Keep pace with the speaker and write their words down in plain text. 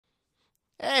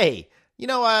Hey,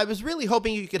 I was really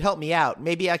hoping you could help me out.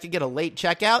 Maybe I could get a late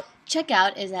checkout?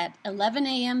 Checkout is at 11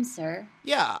 a.m., sir.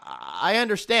 Yeah, I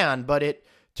understand, but it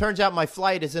turns out my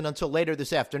flight isn't until later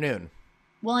this afternoon.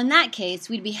 Well, in that case,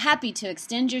 we'd be happy to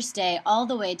extend your stay all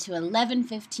the way to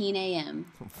 11:15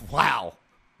 a.m. Wow.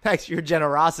 Thanks for your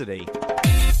generosity.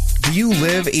 Do you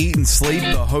live, eat, and sleep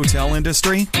the hotel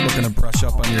industry? Looking to brush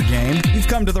up on your game? You've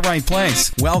come to the right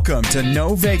place. Welcome to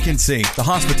No Vacancy, the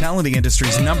hospitality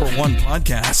industry's #1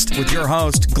 podcast, with your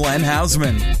host, Glenn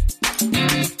Hausman.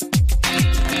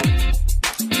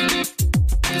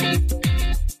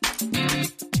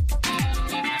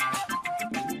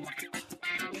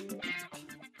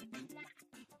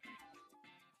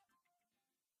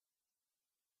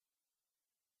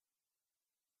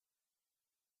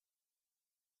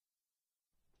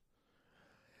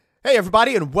 Hey,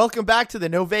 everybody, and welcome back to the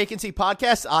No Vacancy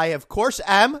podcast. I, of course,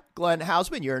 am Glenn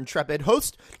Hausman, your intrepid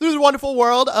host through the wonderful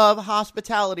world of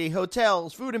hospitality,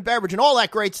 hotels, food and beverage, and all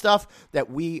that great stuff that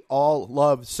we all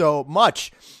love so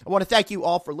much. I want to thank you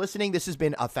all for listening. This has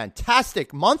been a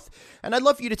fantastic month, and I'd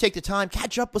love for you to take the time,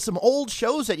 catch up with some old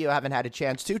shows that you haven't had a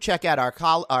chance to. Check out our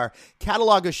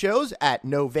catalog of shows at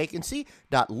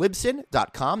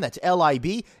novacancy.libsyn.com. That's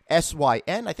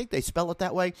Libsyn. I think they spell it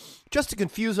that way, just to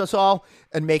confuse us all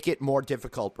and make it more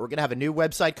difficult. We're going to have a new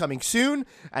website coming soon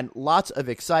and lots of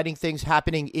exciting things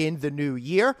happening in the new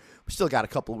year. We still got a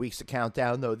couple of weeks to count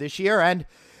down, though, this year, and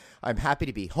I'm happy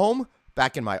to be home,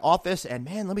 back in my office, and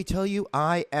man, let me tell you,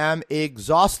 I am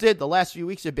exhausted. The last few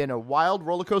weeks have been a wild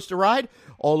roller coaster ride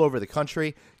all over the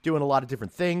country, doing a lot of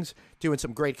different things, doing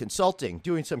some great consulting,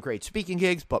 doing some great speaking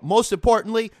gigs, but most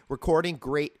importantly, recording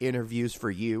great interviews for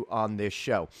you on this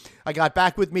show. I got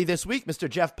back with me this week, Mr.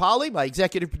 Jeff Polly, my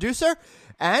executive producer,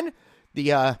 and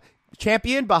the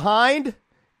champion behind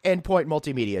Endpoint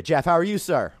Multimedia. Jeff, how are you,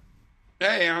 sir?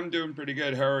 Hey, I'm doing pretty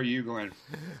good. How are you, Glenn?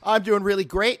 I'm doing really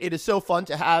great. It is so fun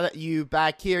to have you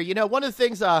back here. You know, one of the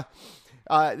things that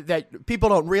people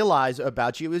don't realize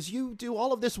about you is you do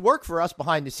all of this work for us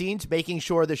behind the scenes, making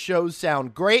sure the shows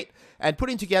sound great and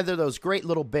putting together those great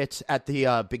little bits at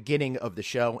the beginning of the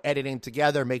show, editing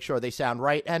together, make sure they sound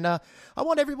right. And I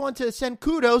want everyone to send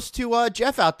kudos to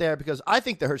Jeff out there because I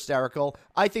think they're hysterical.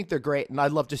 I think they're great, and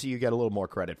I'd love to see you get a little more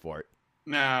credit for it.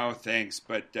 No, thanks.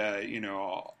 But,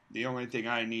 the only thing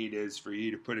I need is for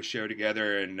you to put a show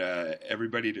together and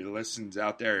everybody that listens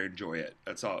out there enjoy it.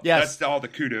 That's all. Yes. That's all the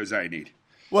kudos I need.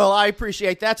 Well, I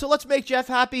appreciate that. So let's make Jeff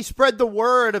happy. Spread the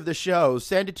word of the show.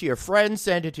 Send it to your friends.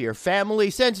 Send it to your family.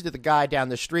 Send it to the guy down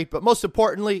the street. But most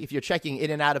importantly, if you're checking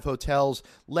in and out of hotels,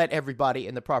 let everybody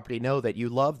in the property know that you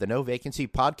love the No Vacancy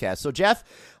podcast. So, Jeff,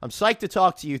 I'm psyched to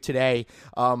talk to you today.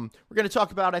 We're going to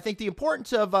talk about, I think, the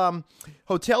importance of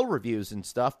hotel reviews and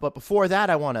stuff. But before that,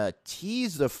 I want to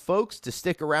tease the folks to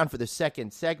stick around for the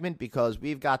second segment because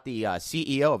we've got the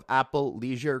CEO of Apple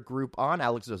Leisure Group on,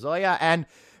 Alex Zozoya, and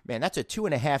man, that's a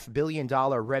 $2.5 billion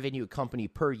revenue company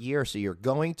per year, so you're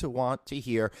going to want to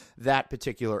hear that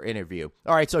particular interview.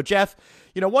 All right, so Jeff,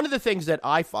 one of the things that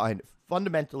I find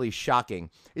fundamentally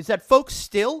shocking is that folks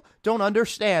still don't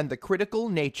understand the critical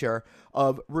nature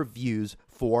of reviews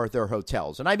for their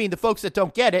hotels. And I mean, the folks that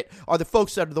don't get it are the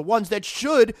folks that are the ones that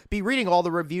should be reading all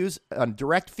the reviews and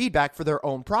direct feedback for their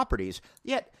own properties.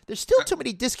 Yet, there's still too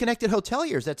many disconnected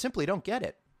hoteliers that simply don't get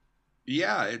it.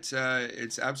 Yeah, it's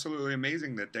absolutely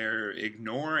amazing that they're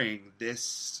ignoring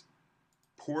this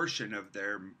portion of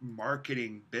their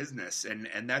marketing business, and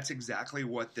that's exactly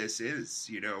what this is.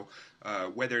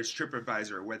 Whether it's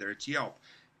TripAdvisor, whether it's Yelp,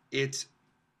 it's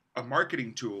a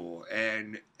marketing tool,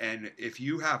 and if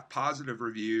you have positive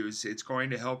reviews, it's going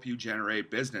to help you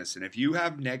generate business, and if you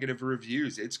have negative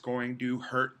reviews, it's going to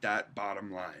hurt that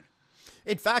bottom line.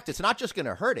 In fact, it's not just going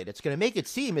to hurt it. It's going to make it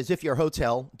seem as if your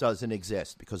hotel doesn't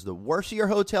exist because the worse your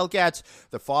hotel gets,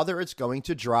 the farther it's going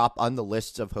to drop on the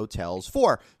lists of hotels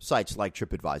for sites like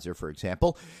TripAdvisor, for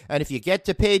example. And if you get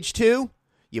to page 2,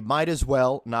 you might as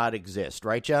well not exist.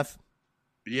 Right, Jeff?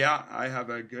 Yeah, I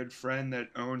have a good friend that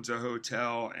owns a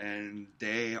hotel, and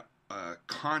they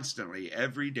constantly,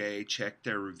 every day, check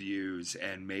their reviews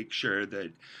and make sure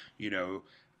that,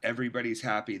 everybody's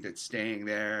happy that's staying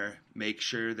there. Make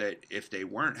sure that if they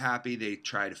weren't happy, they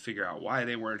try to figure out why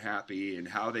they weren't happy and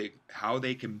how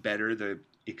they can better the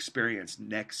experience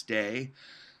next day.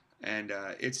 And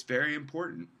it's very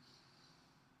important.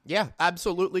 Yeah,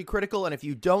 absolutely critical. And if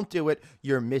you don't do it,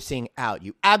 you're missing out.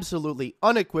 You absolutely,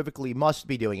 unequivocally must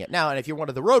be doing it. Now, and if you're one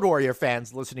of the Road Warrior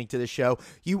fans listening to the show,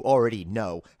 you already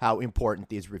know how important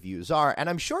these reviews are. And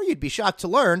I'm sure you'd be shocked to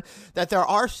learn that there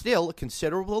are still a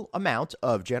considerable amount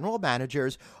of general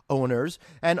managers, owners,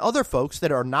 and other folks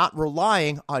that are not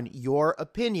relying on your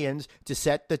opinions to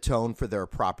set the tone for their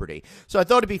property. So I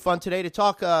thought it'd be fun today to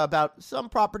talk about some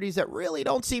properties that really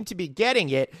don't seem to be getting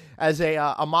it as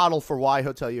a model for why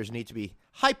hoteliers need to be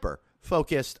hyper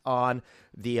focused on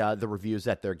the reviews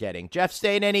that they're getting. Jeff,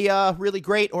 stay in any really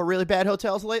great or really bad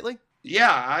hotels lately?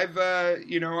 Yeah,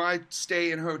 I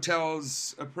stay in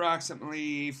hotels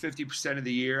approximately 50% of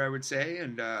the year, I would say,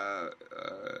 and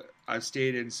I've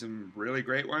stayed in some really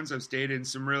great ones. I've stayed in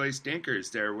some really stinkers.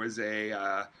 There was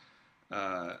a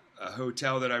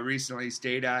hotel that I recently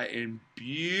stayed at in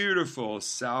beautiful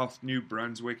South New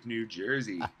Brunswick, New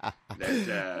Jersey.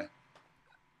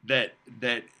 that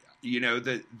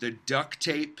the duct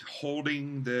tape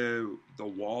holding the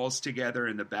walls together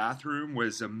in the bathroom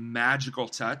was a magical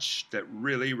touch that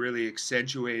really, really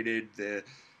accentuated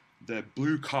the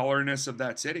blue collarness of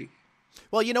that city.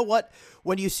 Well, you know what?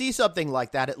 When you see something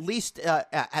like that, at least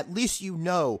you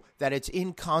know that it's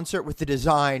in concert with the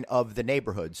design of the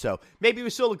neighborhood. So maybe it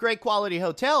was still a great quality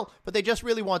hotel, but they just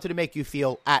really wanted to make you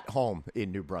feel at home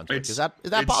in New Brunswick. Is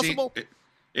that possible?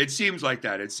 It seems like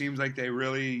that. It seems like they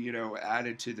really,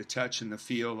 added to the touch and the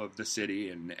feel of the city,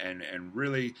 and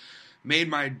really made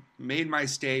my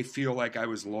stay feel like I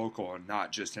was local and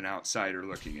not just an outsider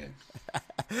looking in.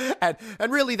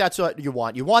 And really, that's what you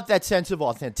want. You want that sense of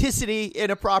authenticity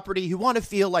in a property. You want to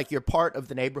feel like you're part of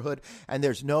the neighborhood, and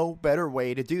there's no better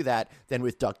way to do that than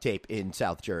with duct tape in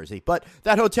South Jersey. But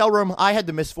that hotel room, I had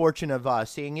the misfortune of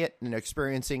seeing it and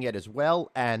experiencing it as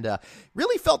well, and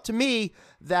really felt to me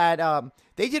that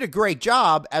they did a great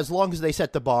job as long as they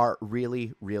set the bar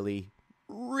really, really,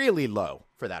 really low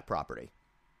for that property.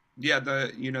 Yeah,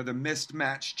 the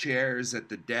mismatched chairs at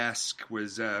the desk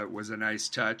was a nice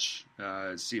touch.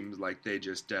 Seemed like they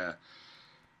just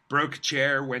broke a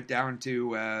chair, went down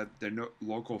to the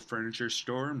local furniture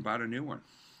store and bought a new one.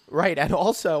 Right, and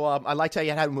also I liked how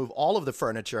you had to move all of the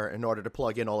furniture in order to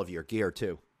plug in all of your gear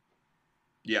too.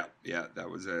 Yeah, that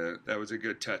was a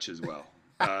good touch as well.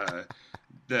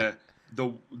 The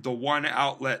one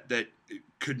outlet that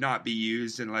could not be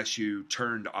used unless you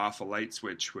turned off a light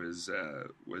switch was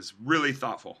really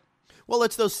thoughtful. Well,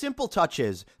 it's those simple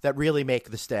touches that really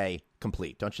make the stay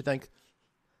complete, don't you think?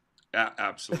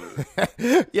 Absolutely.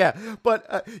 Yeah,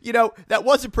 but, that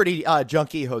was a pretty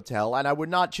junky hotel, and I would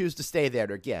not choose to stay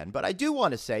there again. But I do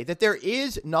want to say that there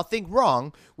is nothing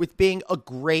wrong with being a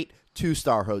great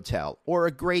 2-star hotel or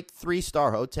a great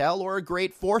 3-star hotel or a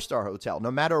great 4-star hotel.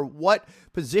 No matter what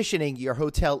positioning your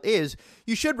hotel is,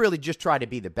 you should really just try to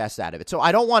be the best out of it. So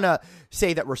I don't want to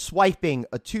say that we're swiping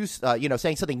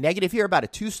saying something negative here about a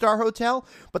 2-star hotel.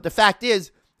 But the fact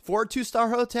is, for a 2-star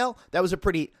hotel, that was a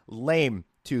pretty lame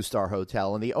 2-star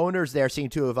hotel, and the owners there seem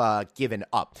to have given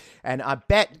up. And I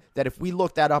bet that if we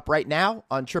looked that up right now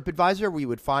on TripAdvisor, we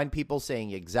would find people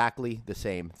saying exactly the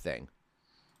same thing.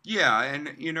 Yeah, and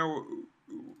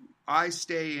I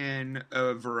stay in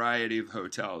a variety of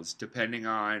hotels depending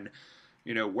on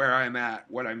where I'm at,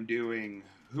 what I'm doing,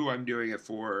 who I'm doing it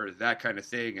for, that kind of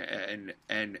thing.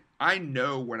 And I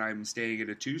know when I'm staying at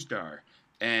a 2-star,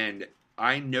 and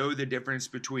I know the difference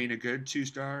between a good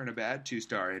 2-star and a bad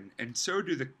 2-star, and so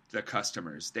do the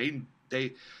customers. They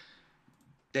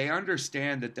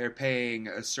understand that they're paying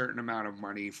a certain amount of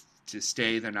money to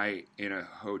stay the night in a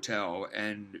hotel,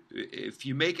 and if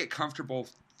you make it comfortable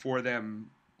for them,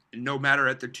 no matter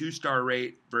at the 2-star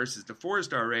rate versus the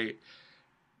 4-star rate,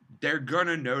 they're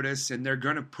gonna notice and they're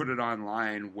gonna put it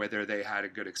online whether they had a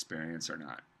good experience or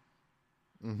not.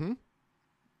 Mm-hmm.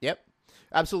 Yep.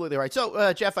 Absolutely right.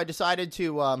 So, Jeff, I decided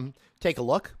to take a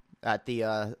look at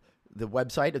the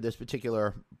website of this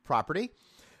particular property.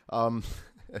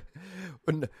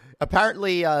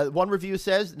 Apparently, one review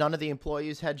says none of the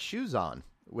employees had shoes on,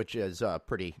 which is a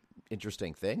pretty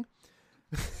interesting thing.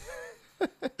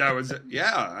 That was,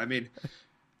 yeah. I mean,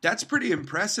 that's pretty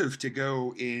impressive to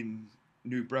go in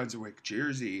New Brunswick,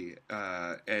 Jersey,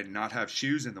 and not have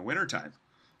shoes in the wintertime.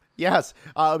 Yes,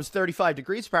 it was 35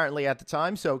 degrees apparently at the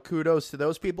time, so kudos to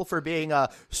those people for being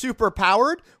super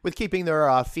powered with keeping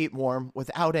their feet warm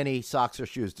without any socks or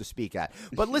shoes to speak at.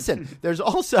 But listen, there's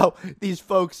also these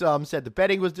folks said the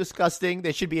bedding was disgusting.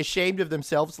 They should be ashamed of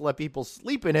themselves to let people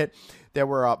sleep in it. There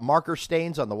were marker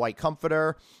stains on the white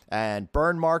comforter and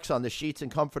burn marks on the sheets and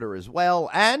comforter as well,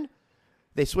 and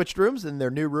they switched rooms, and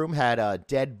their new room had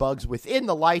dead bugs within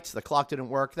the lights. The clock didn't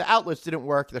work. The outlets didn't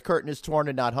work. The curtain is torn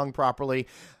and not hung properly.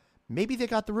 maybe they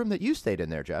got the room that you stayed in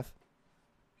there, Jeff.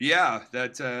 Yeah,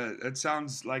 that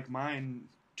sounds like mine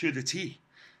to the T.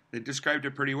 They described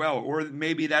it pretty well. Or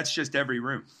maybe that's just every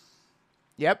room.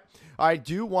 Yep. I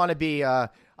do want to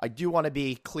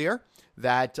be clear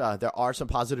that there are some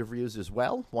positive reviews as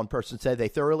well. One person said they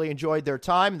thoroughly enjoyed their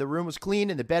time. The room was clean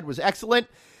and the bed was excellent.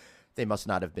 They must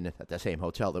not have been at the same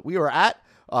hotel that we were at.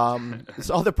 This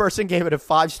other person gave it a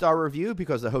 5-star review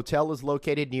because the hotel is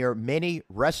located near many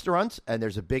restaurants and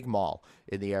there's a big mall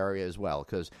in the area as well,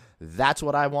 because that's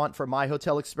what I want for my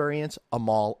hotel experience, a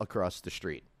mall across the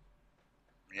street.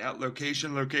 Yeah,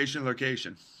 location.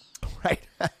 Right.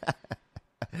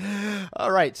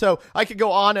 All right. So I could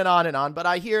go on and on and on, but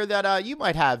I hear that you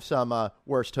might have some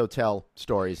worst hotel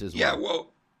stories as well. Yeah, well,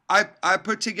 I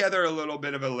put together a little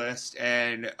bit of a list,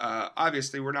 and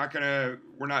obviously we're not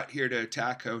here to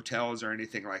attack hotels or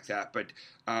anything like that. But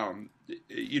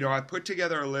I put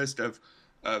together a list of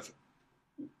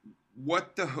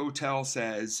what the hotel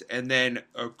says, and then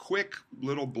a quick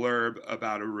little blurb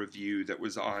about a review that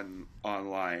was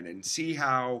online, and see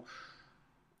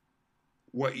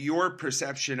what your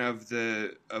perception of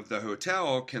the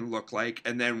hotel can look like,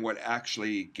 and then what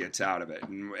actually gets out of it.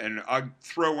 And I'll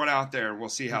throw one out there and we'll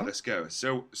see how this goes.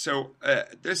 So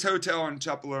this hotel in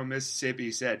Tupelo,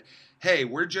 Mississippi said, "Hey,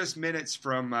 we're just minutes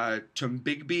from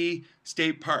Tombigbee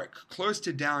State Park, close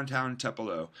to downtown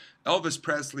Tupelo, Elvis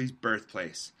Presley's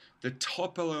birthplace, the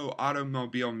Tupelo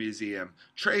Automobile Museum,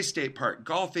 Trey State Park,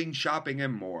 golfing, shopping,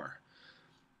 and more."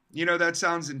 That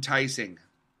sounds enticing,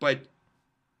 but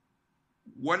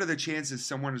what are the chances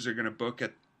someone is going to book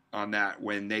it on that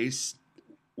when they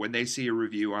see a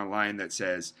review online that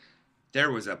says there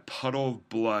was a puddle of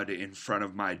blood in front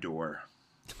of my door?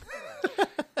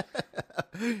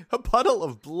 A puddle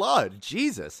of blood,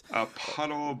 Jesus! A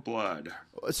puddle of blood.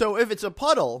 So if it's a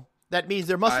puddle, that means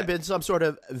there must have been some sort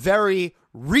of very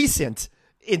recent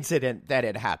incident that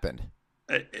had happened.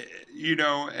 And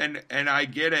I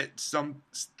get it. Some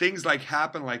things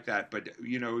happen like that, but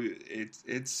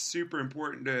it's super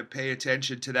important to pay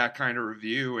attention to that kind of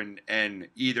review and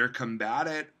either combat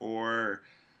it or,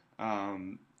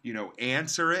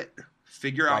 answer it,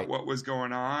 figure out what was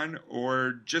going on,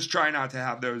 or just try not to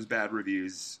have those bad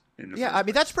reviews.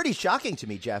 That's pretty shocking to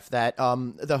me, Jeff, that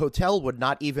the hotel would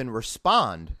not even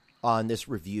respond on this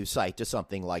review site to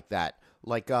something like that.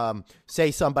 Like,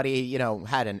 say somebody,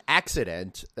 had an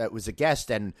accident that was a guest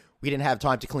and we didn't have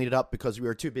time to clean it up because we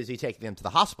were too busy taking them to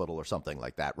the hospital or something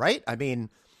like that, right? I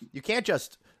mean, you can't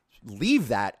just leave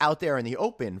that out there in the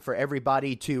open for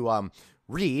everybody to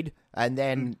read and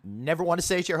then never want to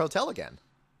stay at your hotel again.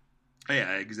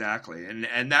 Yeah, exactly.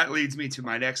 And that leads me to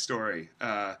my next story.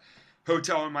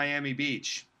 Hotel in Miami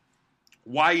Beach.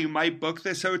 Why you might book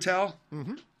this hotel?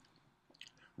 Mm-hmm.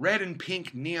 Red and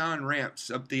pink neon ramps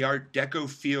up the Art Deco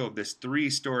feel of this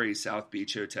 3-story South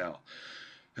Beach hotel,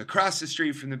 across the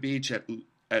street from the beach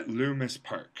at Loomis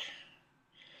Park.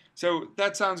 So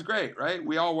that sounds great, right?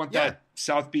 We all want that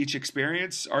South Beach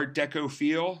experience, Art Deco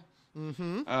feel.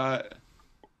 Mm-hmm.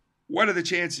 What are the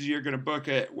chances you're going to book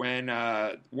it when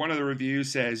one of the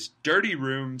reviews says dirty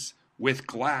rooms with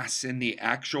glass in the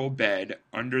actual bed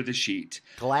under the sheet?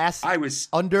 Glass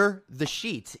under the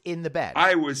sheet in the bed.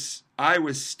 I was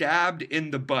stabbed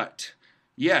in the butt.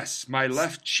 Yes, my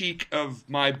left cheek of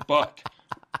my butt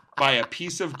by a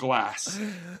piece of glass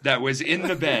that was in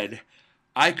the bed.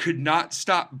 I could not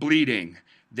stop bleeding.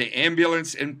 The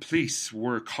ambulance and police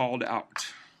were called out.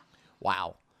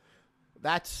 Wow.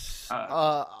 That's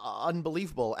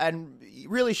unbelievable, and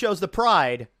really shows the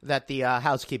pride that the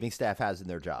housekeeping staff has in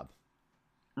their job.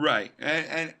 Right.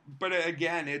 But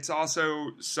again, it's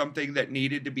also something that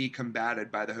needed to be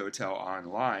combated by the hotel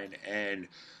online. And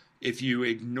if you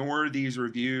ignore these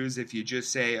reviews, if you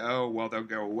just say, oh, well, they'll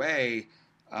go away,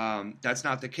 that's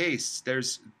not the case.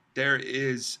 There's a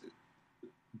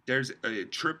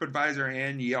TripAdvisor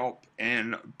and Yelp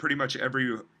and pretty much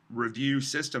every review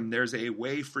system. There's a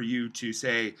way for you to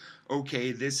say,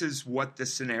 okay, this is what the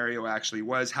scenario actually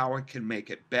was, how I can make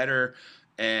it better.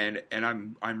 And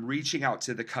I'm reaching out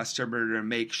to the customer to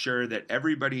make sure that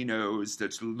everybody knows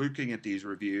that's looking at these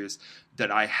reviews that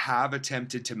I have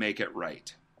attempted to make it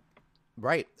right.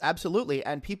 Right. Absolutely.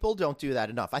 And people don't do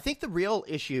that enough. I think the real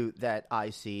issue that I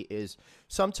see is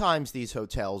sometimes these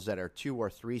hotels that are 2 or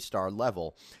 3-star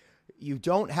level, you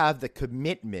don't have the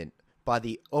commitment by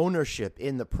the ownership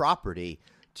in the property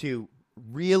to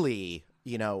really,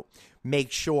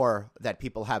 make sure that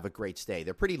people have a great stay.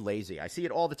 They're pretty lazy. I see it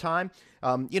all the time.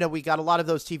 We got a lot of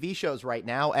those TV shows right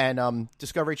now, and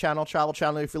Discovery Channel, Travel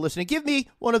Channel, if you're listening, give me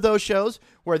one of those shows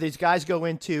where these guys go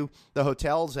into the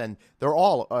hotels and they're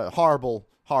all horrible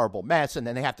horrible mess, and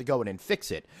then they have to go in and fix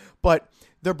it. But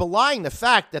they're belying the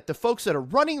fact that the folks that are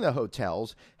running the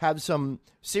hotels have some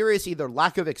serious either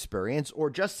lack of experience or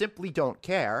just simply don't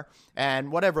care,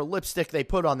 and whatever lipstick they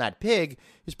put on that pig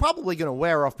is probably going to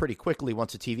wear off pretty quickly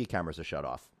once the TV cameras are shut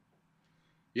off.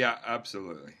 Yeah,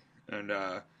 absolutely. And,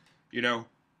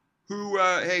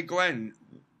 hey, Glenn,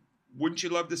 wouldn't you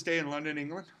love to stay in London,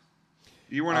 England?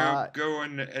 You want to go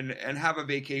and have a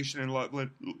vacation in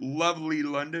lovely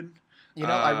London?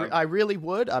 I really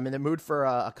would. I'm in the mood for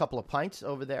a couple of pints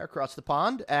over there across the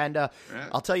pond. And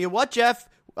I'll tell you what, Jeff,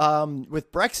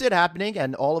 with Brexit happening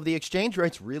and all of the exchange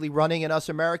rates really running in us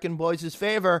American boys'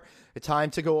 favor, it's time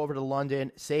to go over to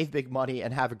London, save big money,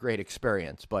 and have a great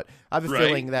experience. But I have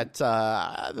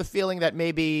a feeling that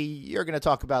maybe you're going to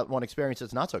talk about one experience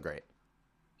that's not so great.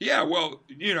 Yeah, well,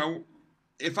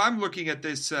 if I'm looking at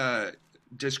this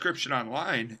description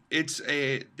online,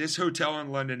 this hotel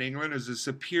in London, England is a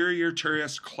superior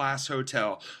tourist class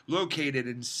hotel located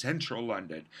in central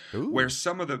London. Ooh. Where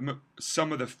some of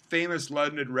the famous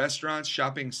London restaurants,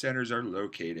 shopping centers are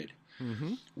located.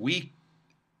 Mm-hmm.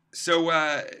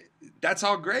 That's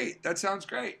all great. That sounds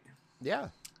great. Yeah.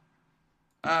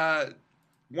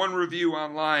 One review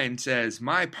online says,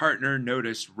 my partner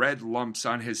noticed red lumps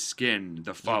on his skin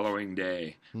the following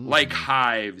day, like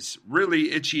hives,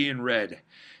 really itchy and red.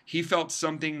 He felt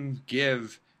something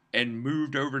give and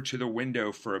moved over to the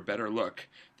window for a better look.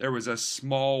 There was a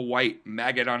small white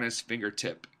maggot on his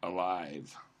fingertip,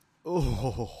 alive.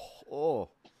 Oh,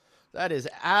 that is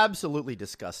absolutely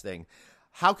disgusting.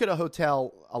 How could a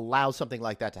hotel allow something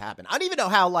like that to happen? I don't even know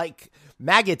how,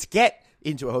 maggots get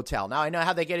into a hotel. Now, I know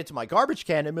how they get into my garbage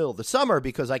can in the middle of the summer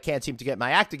because I can't seem to get my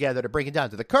act together to bring it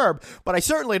down to the curb, but I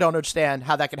certainly don't understand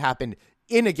how that could happen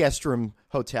in a guest room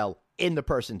hotel in the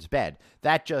person's bed.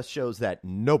 That just shows that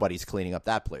nobody's cleaning up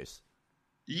that place.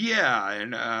 Yeah,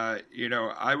 and,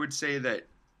 I would say that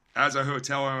as a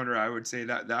hotel owner, I would say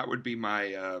that would be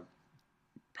my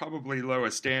probably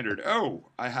lowest standard. Oh,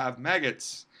 I have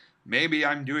maggots. Maybe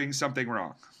I'm doing something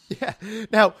wrong. Yeah.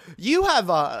 Now, you have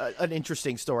an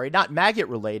interesting story, not maggot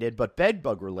related, but bed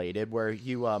bug related, where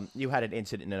you had an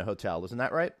incident in a hotel. Isn't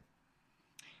that right?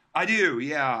 I do.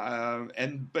 Yeah.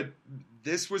 But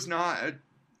this was not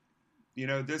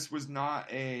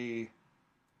a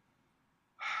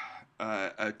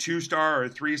 2-star or a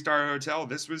 3-star hotel.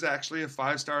 This was actually a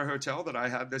 5-star hotel that I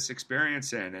had this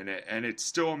experience in, and it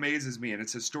still amazes me. And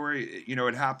it's a story,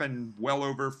 it happened well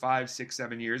over 5, 6,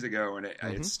 7 years ago, and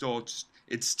it's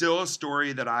still a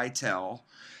story that I tell.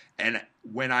 And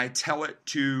when I tell it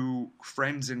to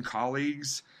friends and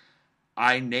colleagues,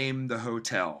 I name the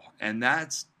hotel, and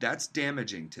that's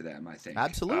damaging to them, I think.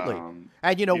 Absolutely.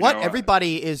 And you know what?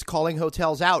 Everybody is calling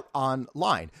hotels out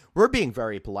online. We're being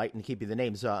very polite and keeping the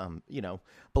names,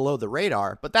 below the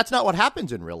radar, but that's not what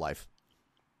happens in real life.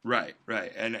 Right.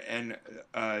 And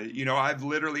I've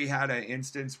literally had an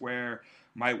instance where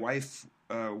my wife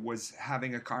was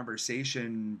having a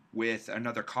conversation with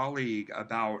another colleague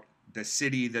about the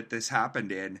city that this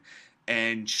happened in,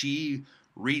 and she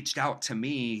reached out to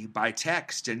me by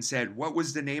text and said, what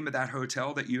was the name of that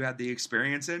hotel that you had the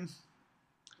experience in?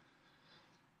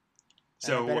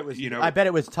 So, I bet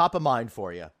it was top of mind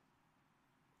for you.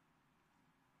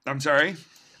 I'm sorry?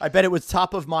 I bet it was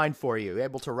top of mind for you,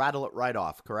 able to rattle it right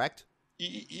off, correct?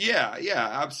 Yeah,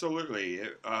 absolutely.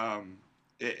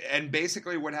 And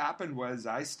basically what happened was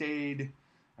I stayed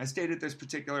at this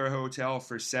particular hotel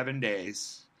for 7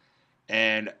 days,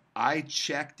 and I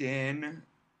checked in.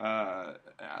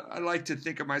 I like to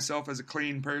think of myself as a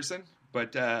clean person,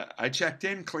 but I checked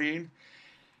in clean,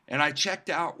 and I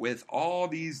checked out with all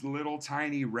these little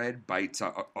tiny red bites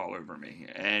all over me.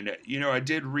 And, I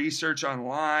did research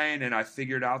online, and I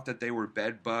figured out that they were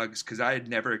bed bugs because I had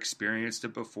never experienced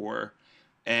it before.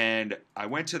 And I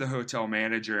went to the hotel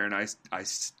manager, and I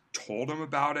told him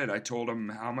about it. I told him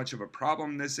how much of a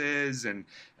problem this is and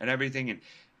everything. And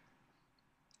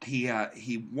he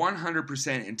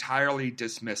 100% entirely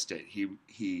dismissed it.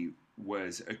 He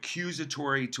was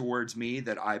accusatory towards me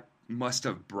that I must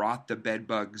have brought the bed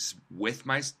bugs with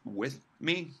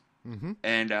me, mm-hmm.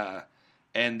 and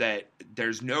that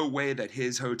there's no way that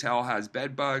his hotel has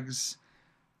bed bugs,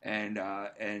 and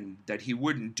that he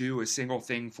wouldn't do a single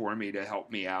thing for me to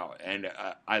help me out. And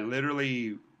I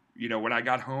literally, when I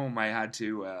got home, I had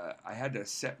to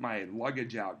set my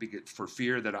luggage out for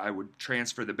fear that I would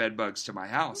transfer the bed bugs to my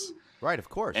house. Right, of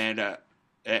course. And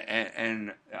it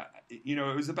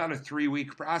was about a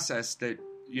 3-week process that,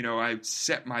 I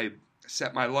set my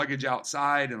luggage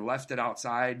outside and left it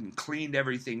outside and cleaned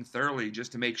everything thoroughly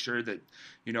just to make sure that,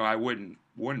 I wouldn't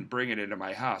bring it into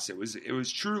my house. It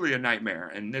was truly a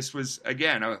nightmare. And this was,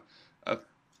 again, a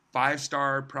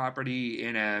 5-star property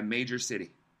in a major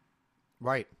city.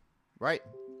 Right.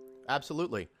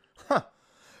 Absolutely. Huh.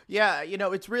 Yeah,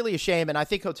 it's really a shame, and I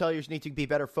think hoteliers need to be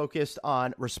better focused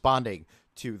on responding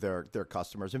to their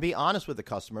customers and be honest with the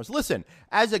customers. Listen,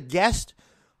 as a guest,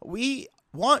 we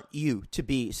want you to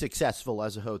be successful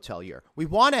as a hotelier. We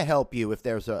want to help you if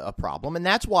there's a problem, and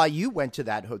that's why you went to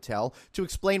that hotel to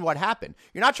explain what happened.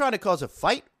 You're not trying to cause a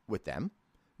fight with them.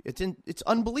 It's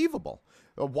unbelievable.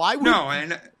 Why would no?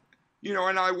 And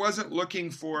and I wasn't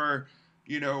looking for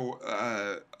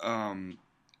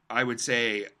I would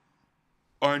say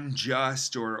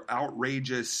unjust or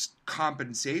outrageous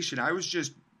compensation. I was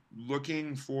just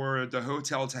looking for the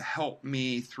hotel to help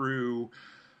me through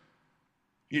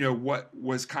what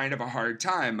was kind of a hard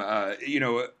time.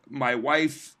 My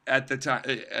wife at the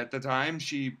time,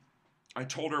 I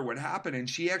told her what happened, and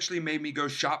she actually made me go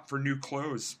shop for new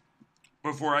clothes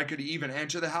before I could even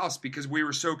enter the house because we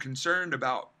were so concerned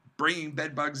about bringing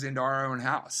bed bugs into our own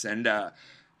house. I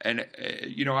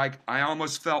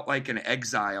almost felt like an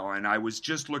exile, and I was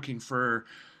just looking for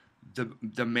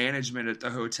the management at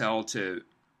the hotel to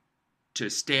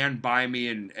stand by me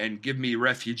and give me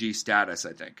refugee status,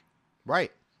 I think.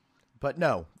 Right. But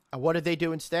no. What did they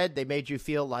do instead? They made you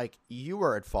feel like you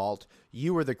were at fault,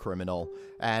 you were the criminal,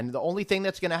 and the only thing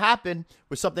that's going to happen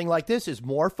with something like this is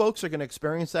more folks are going to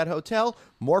experience that hotel,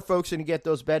 more folks are going to get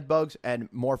those bed bugs, and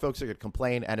more folks are going to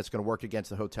complain, and it's going to work against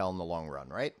the hotel in the long run,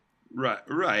 right?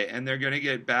 Right. And they're going to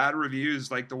get bad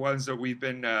reviews like the ones that we've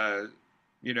been,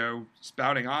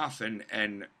 spouting off.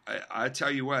 And I tell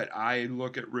you what, I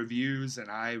look at reviews and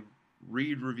I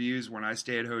read reviews when I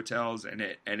stay at hotels, and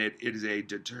it is a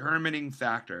determining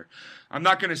factor. I'm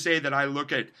not going to say that I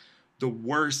look at the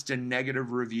worst and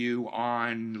negative review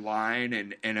online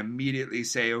and immediately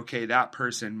say, okay, that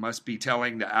person must be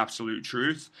telling the absolute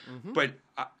truth. Mm-hmm. But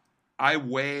I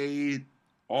weigh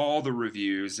all the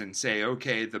reviews and say,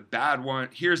 okay, the bad one,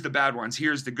 here's the bad ones,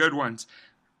 here's the good ones.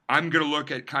 I'm going to look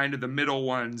at kind of the middle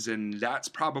ones, and that's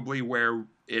probably where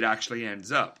it actually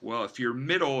ends up. Well, if your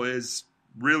middle is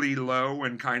really low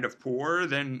and kind of poor,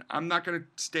 then I'm not going to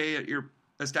stay at your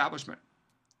establishment.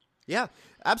 Yeah,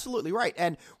 absolutely right.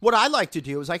 And what I like to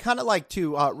do is I kind of like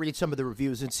to read some of the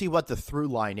reviews and see what the through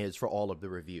line is for all of the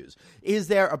reviews. Is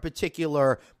there a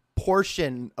particular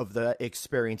portion of the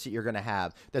experience that you're going to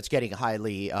have that's getting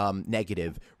highly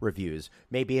negative reviews?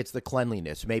 Maybe it's the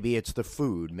cleanliness, maybe it's the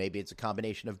food, maybe it's a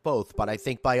combination of both. But I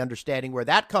think by understanding where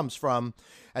that comes from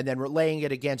and then relaying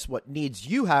it against what needs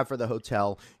you have for the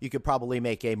hotel, you could probably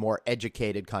make a more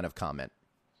educated kind of comment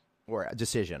or a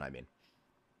decision, I mean.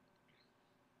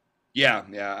 Yeah,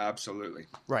 absolutely.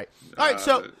 Right. All right,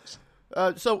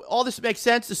 so all this makes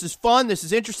sense. This is fun. This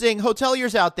is interesting.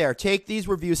 Hoteliers out there, take these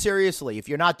reviews seriously. If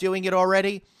you're not doing it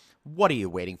already, what are you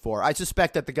waiting for? I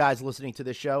suspect that the guys listening to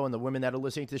this show and the women that are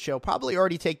listening to the show probably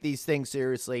already take these things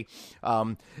seriously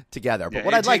together. But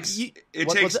what I'd like, it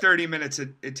takes 30 minutes.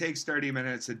 It takes 30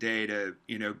 minutes a day to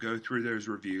go through those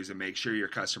reviews and make sure your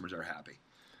customers are happy.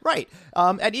 Right.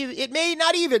 And it may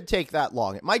not even take that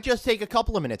long. It might just take a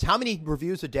couple of minutes. How many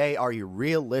reviews a day are you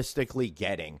realistically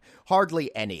getting? Hardly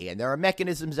any. And there are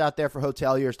mechanisms out there for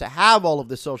hoteliers to have all of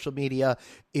the social media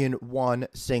in one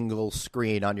single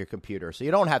screen on your computer. So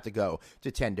you don't have to go to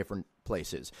 10 different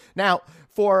places. Now,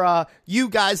 for you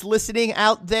guys listening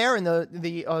out there in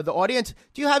the audience,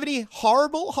 do you have any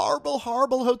horrible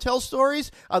hotel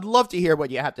stories? I'd love to hear what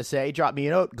you have to say. Drop me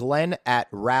a note,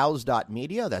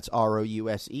 Glenn@rouse.media. That's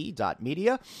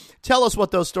ROUSE.media. Tell us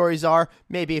what those stories are.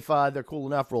 Maybe if they're cool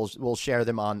enough, we'll share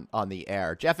them on the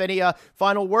air. Jeff, any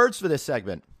final words for this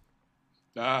segment?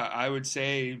 I would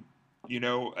say,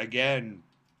 again,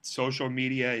 social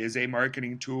media is a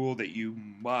marketing tool that you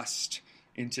must,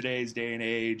 in today's day and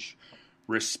age,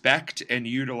 respect and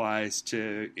utilize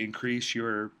to increase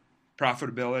your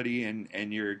profitability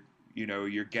and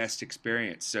your guest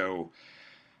experience. So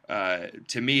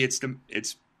to me, it's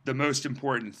the most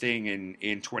important thing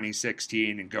in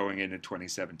 2016 and going into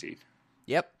 2017.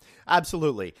 Yep,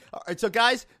 absolutely. All right, so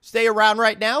guys, stay around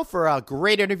right now for a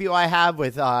great interview I have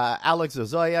with Alex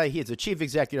Ozoya. He is the Chief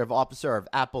Executive Officer of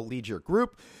Apple Leisure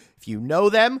Group. If you know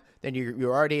them, then you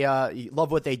already you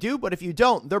love what they do. But if you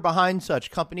don't, they're behind such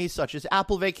companies such as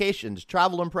Apple Vacations,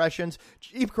 Travel Impressions,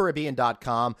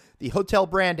 CheapCaribbean.com, the hotel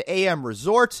brand AM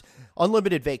Resorts,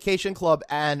 Unlimited Vacation Club,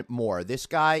 and more. This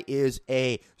guy is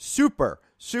a super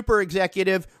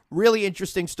executive. Really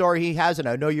interesting story he has, and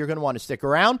I know you're going to want to stick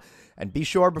around. And be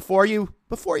sure before you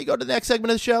go to the next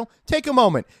segment of the show, take a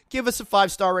moment, give us a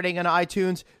 5-star rating on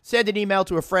iTunes, send an email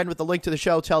to a friend with a link to the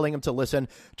show telling him to listen.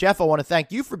 Jeff, I want to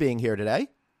thank you for being here today.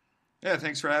 Yeah,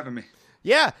 thanks for having me.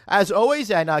 Yeah, as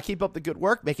always, and keep up the good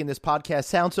work, making this podcast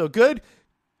sound so good,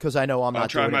 because I know I'm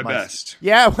not doing it. I'll try my best.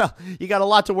 Yeah, well, you got a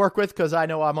lot to work with, because I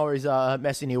know I'm always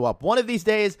messing you up. One of these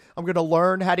days, I'm going to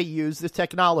learn how to use this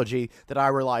technology that I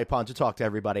rely upon to talk to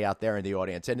everybody out there in the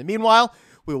audience. And meanwhile,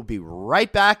 we will be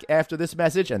right back after this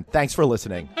message, and thanks for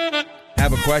listening.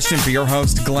 Have a question for your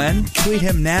host, Glenn? Tweet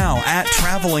him now at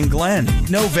Traveling Glenn.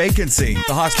 No Vacancy,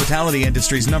 the hospitality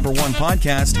industry's #1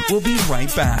 podcast. We'll be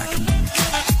right back.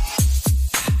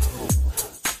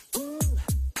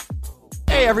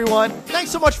 Hey, everyone. Thanks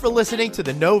so much for listening to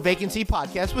the No Vacancy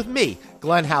podcast with me,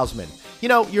 Glenn Hausman. You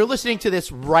know, you're listening to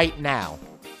this right now.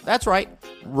 That's right,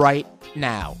 right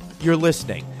now. You're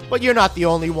listening. But you're not the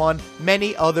only one.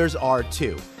 Many others are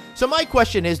too. So my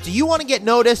question is, do you want to get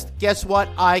noticed? Guess what?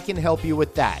 I can help you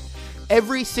with that.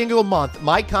 Every single month,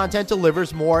 my content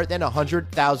delivers more than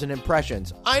 100,000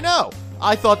 impressions. I know.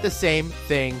 I thought the same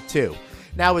thing too.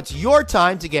 Now it's your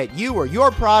time to get you or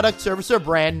your product, service, or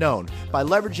brand known by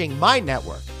leveraging my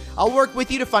network. I'll work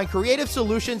with you to find creative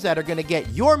solutions that are going to get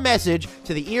your message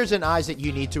to the ears and eyes that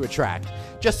you need to attract.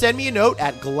 Just send me a note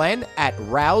at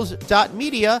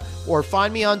glenn@rouse.media or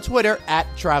find me on Twitter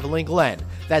 @travelingglenn.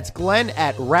 That's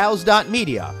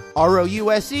glenn@rouse.media,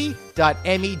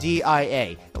 ROUSE.MEDIA.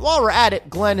 And while we're at it,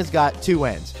 Glenn has got 2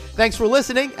 N's. Thanks for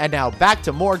listening, and now back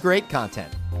to more great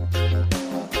content.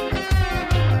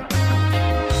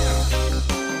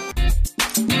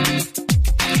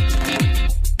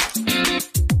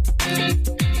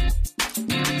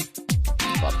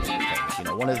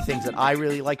 One of the things that I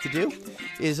really like to do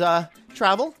is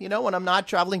travel. You know, when I'm not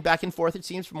traveling back and forth, it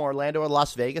seems, from Orlando or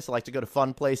Las Vegas, I like to go to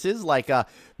fun places like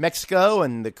Mexico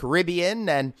and the Caribbean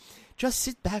and just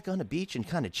sit back on a beach and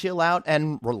kind of chill out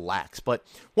and relax. But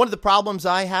one of the problems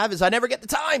I have is I never get the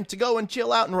time to go and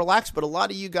chill out and relax, but a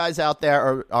lot of you guys out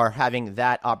there are having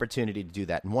that opportunity to do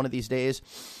that. And one of these days,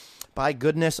 by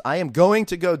goodness, I am going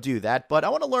to go do that, but I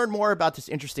want to learn more about this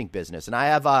interesting business. And I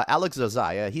have Alex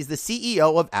Zozaya. He's the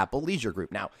CEO of Apple Leisure Group.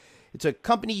 Now, it's a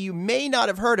company you may not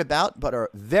have heard about, but are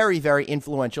very, very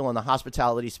influential in the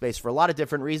hospitality space for a lot of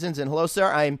different reasons. And hello,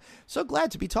 sir. I'm so glad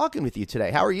to be talking with you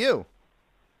today. How are you?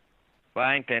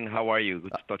 Fine, Ken. How are you?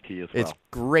 Good to talk to you as well. It's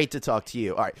great to talk to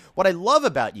you. All right. What I love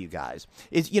about you guys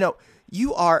is, you know,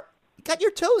 you got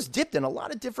your toes dipped in a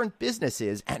lot of different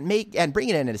businesses and bring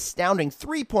in an astounding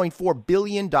 $3.4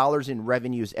 billion in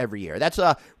revenues every year. That's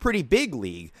a pretty big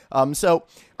league. So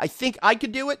I think I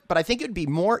could do it, but I think it would be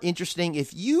more interesting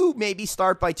if you maybe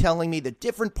start by telling me the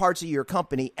different parts of your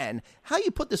company and how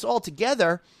you put this all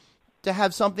together to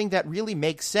have something that really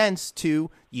makes sense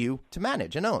to you to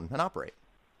manage and own and operate.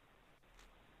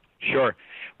 Sure.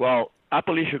 Well,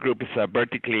 Apple Leisure Group is a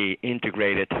vertically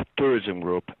integrated tourism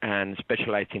group and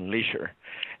specialized in leisure,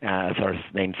 as our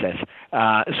name says.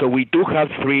 So we do have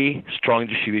 3 strong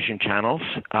distribution channels.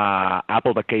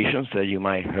 Apple Vacations, that you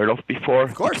might have heard of before,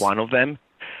 of course. It's one of them.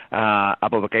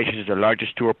 Apple Vacations is the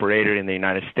largest tour operator in the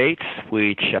United States,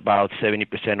 which about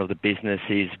 70% of the business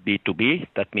is B2B.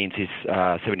 That means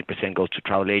 70% goes to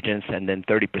travel agents, and then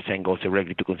 30% goes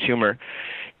directly to consumer.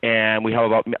 And we have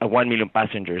about 1 million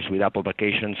passengers with Apple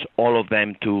Vacations, all of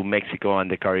them to Mexico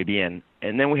and the Caribbean.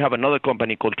 And then we have another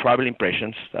company called Travel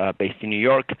Impressions, based in New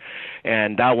York,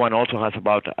 and that one also has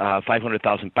about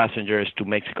 500,000 passengers to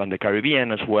Mexico and the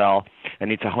Caribbean as well,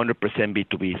 and it's 100%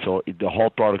 B2B, so the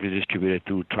whole product is distributed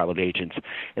through travel agents.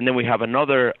 And then we have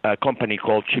another company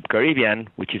called Chip Caribbean,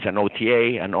 which is an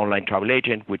OTA, an online travel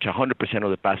agent, which 100%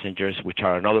 of the passengers, which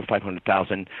are another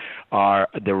 500,000, are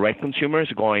direct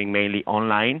consumers going mainly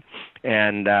online,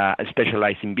 and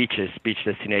specialize in beach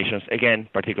destinations, again,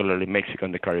 particularly Mexico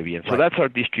and the Caribbean. So that's our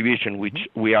distribution, which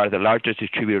we are the largest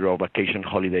distributor of vacation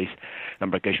holidays and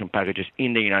vacation packages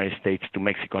in the United States to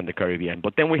Mexico and the Caribbean.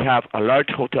 But then we have a large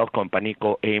hotel company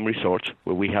called AM Resorts,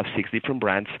 where we have 6 different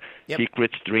brands,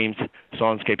 Secrets, Dreams,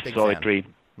 Sonscape, Solitary,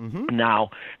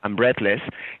 Now, and Breathless,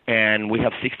 and we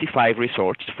have 65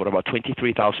 resorts for about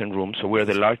 23,000 rooms, so we're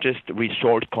the largest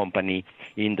resort company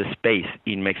in the space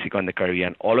in Mexico and the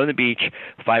Caribbean. All on the beach,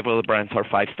 5 of the brands are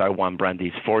 5-star, 1 brand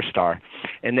is 4-star.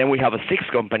 And then we have a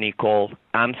 6th company called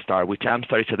Amstar, which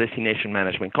Amstar is a destination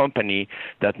management company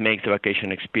that makes the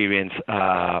vacation experience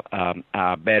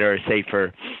better,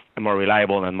 safer, more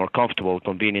reliable and more comfortable,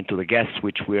 convenient to the guests,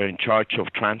 which we're in charge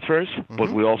of transfers, but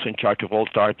we're also in charge of all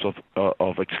types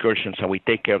of excursions, and we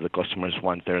take care of the customers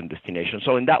once they're in destination.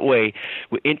 So in that way,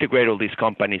 we integrate all these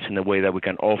companies in a way that we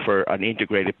can offer an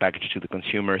integrated package to the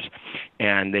consumers,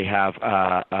 and they have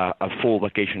a full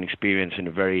vacation experience in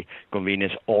a very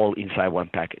convenient, all inside one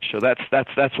package. So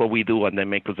that's what we do, and they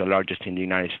make us the largest in the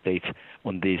United States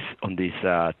on this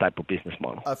type of business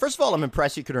model. First of all, I'm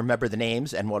impressed you can remember the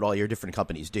names and what all your different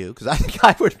companies do. because I think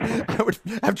I would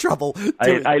have trouble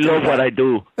doing I love that. what I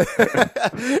do.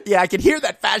 Yeah, I can hear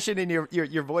that passion in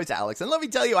your voice, Alex. And let me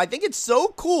tell you, I think it's so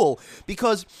cool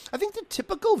because I think the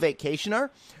typical vacationer,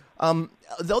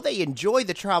 though they enjoy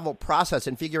the travel process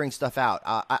and figuring stuff out,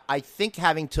 I think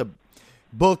having to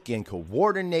book and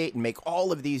coordinate and make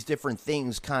all of these different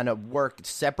things kind of work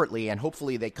separately and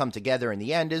hopefully they come together in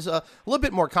the end is a little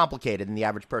bit more complicated than the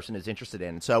average person is interested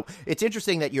in. So it's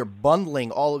interesting that you're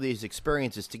bundling all of these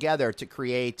experiences together to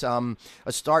create a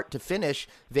start to finish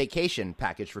vacation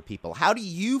package for people. How do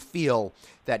you feel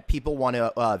that people want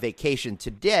to vacation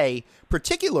today,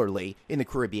 particularly in the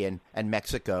Caribbean and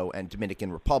Mexico and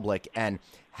Dominican Republic, and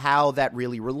how that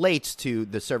really relates to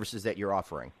the services that you're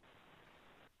offering?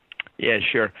 Yeah,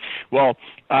 sure. Well,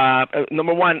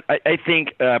 number one, I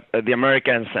think the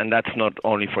Americans, and that's not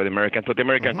only for the Americans, but the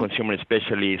American consumer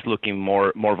especially is looking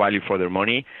more value for their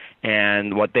money.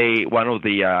 And one of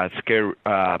the scare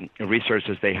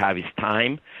resources they have is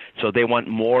time. So they want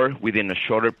more within a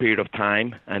shorter period of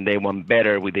time, and they want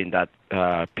better within that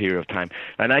period of time.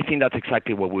 And I think that's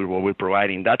exactly what we're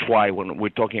providing. That's why when we're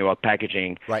talking about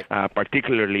packaging, right,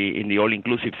 particularly in the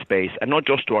all-inclusive space, and not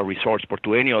just to our resorts, but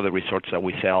to any other resorts that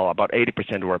we sell, about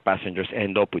 80% of our passengers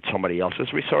end up with somebody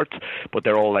else's resorts, but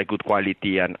they're all like good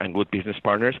quality and good business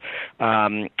partners.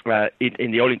 In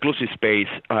the all-inclusive space,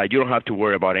 you don't have to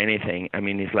worry about anything. I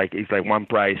mean, it's like one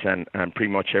price and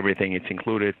pretty much everything is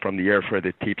included, from the airfare,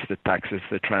 the tips, the taxes,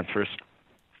 the transfers,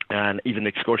 and even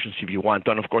excursions if you want,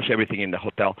 and of course everything in the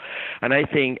hotel. And I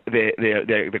think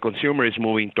the consumer is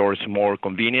moving towards more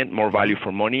convenient, more value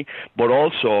for money, but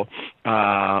also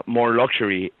more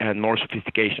luxury and more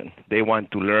sophistication. They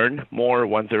want to learn more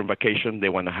once they're on vacation. They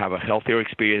want to have a healthier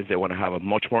experience. They want to have a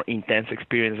much more intense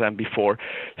experience than before.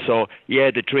 So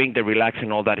yeah, the drink, the relax,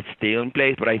 and all that is still in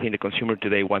place, but I think the consumer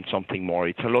today wants something more.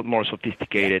 It's a lot more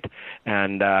sophisticated,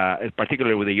 and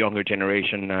particularly with the younger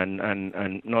generation,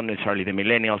 and not necessarily the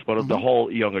millennials, but the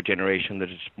whole younger generation that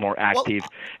is more active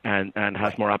and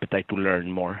has more appetite to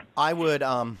learn more. I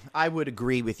would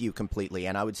agree with you completely,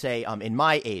 and I would say in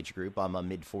my age group, I'm a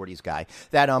mid-40s guy,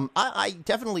 that I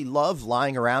definitely love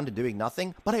lying around and doing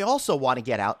nothing, but I also want to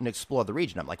get out and explore the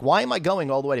region. I'm like, why am I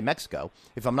going all the way to Mexico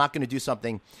if I'm not going to do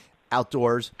something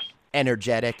outdoors,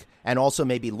 energetic, and also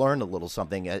maybe learn a little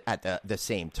something at the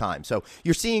same time? So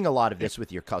you're seeing a lot of this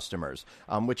with your customers,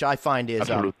 which I find is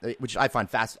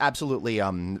absolutely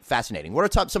fascinating.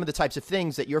 What are some of the types of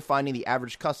things that you're finding the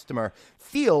average customer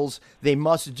feels they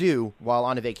must do while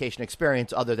on a vacation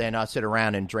experience, other than sit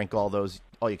around and drink all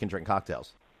you can drink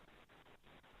cocktails?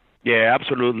 Yeah,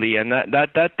 absolutely, and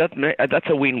that's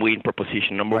a win-win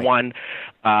proposition. Number one,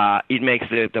 it makes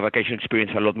the vacation experience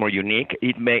a lot more unique.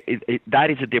 That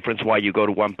is the difference why you go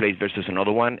to one place versus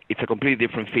another one. It's a completely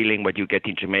different feeling what you get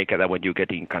in Jamaica than what you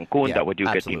get in Cancun, than what you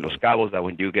get in Los Cabos, than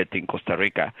what you get in Costa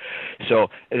Rica.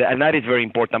 So, and that is very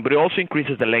important. But it also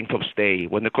increases the length of stay.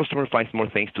 When the customer finds more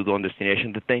things to do on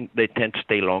destination, they tend to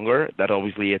stay longer. That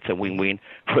obviously it's a win-win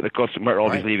for the customer,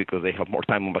 obviously, because they have more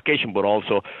time on vacation, but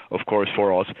also, of course,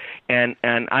 for us. And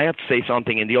I have to say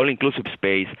something, in the all-inclusive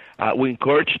space, we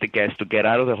encourage the guests to get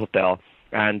out of the hotel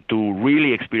and to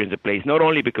really experience the place, not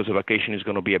only because the vacation is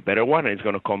going to be a better one and it's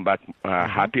going to come back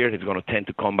happier, it's going to tend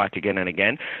to come back again and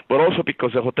again, but also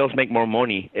because the hotels make more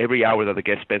money every hour that the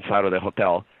guest spends out of the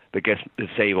hotel. The guests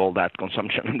save all that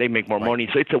consumption and they make more money.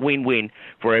 So it's a win-win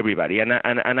for everybody. And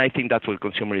I think that's what the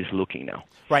consumer is looking now.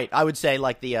 Right. I would say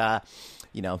like the,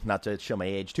 not to show my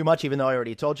age too much, even though I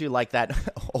already told you, like that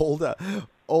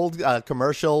old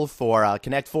commercial for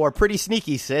Connect 4, pretty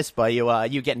sneaky, sis, by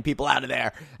you getting people out of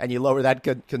there and you lower that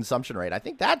consumption rate. I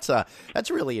think that's a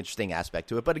really interesting aspect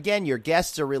to it. But again, your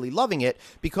guests are really loving it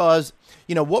because,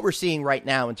 what we're seeing right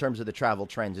now in terms of the travel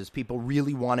trends is people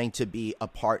really wanting to be a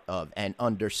part of and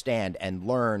understand and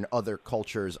learn other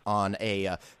cultures on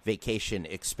a vacation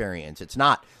experience. It's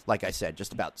not, like I said,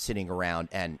 just about sitting around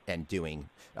and doing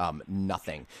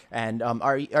nothing. And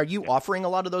are you offering a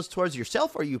lot of those tours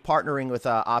yourself, or are you partnering with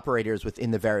operators within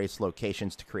the various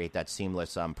locations to create that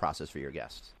seamless process for your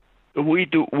guests? We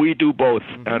do both,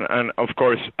 and of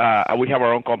course we have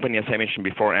our own company, as I mentioned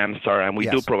before, Amstar, and we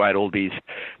do provide all these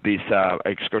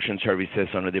excursion services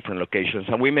on the different locations,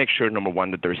 and we make sure, number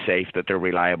one, that they're safe, that they're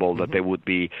reliable, that they would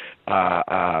be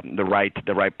the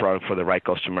right product for the right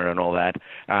customer and all that.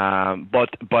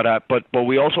 But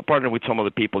we also partner with some of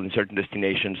the people in certain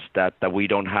destinations that we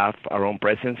don't have our own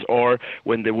presence, or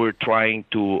when we're trying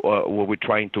to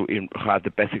have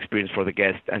the best experience for the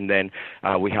guest, and then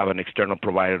we have an external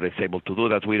provider that's able to do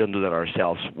that. We don't do that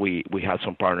ourselves. We have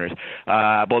some partners,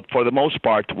 but for the most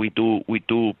part, we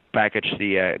do package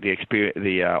the experience,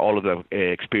 all of the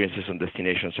experiences and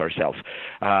destinations ourselves.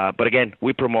 But again,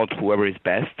 we promote whoever is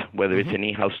best, whether it's an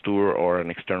in-house tour or an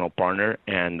external partner,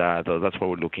 and that's what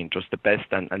we're looking, just the best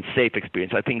and safe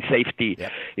experience. I think safety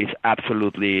is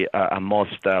absolutely a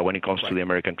must when it comes to the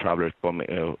American traveler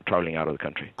traveling out of the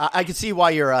country. I can see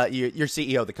why you're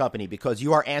CEO of the company, because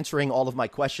you are answering all of my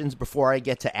questions before I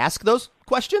get to ask those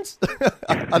questions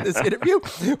on this interview,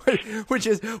 which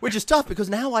is tough, because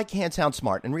now I can't sound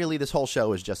smart, and really this whole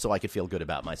show is just so I could feel good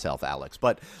about myself, Alex.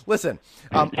 But listen,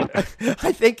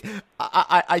 I think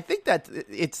that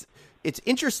it's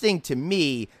interesting to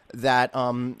me that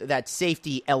that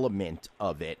safety element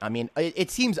of it. I mean, it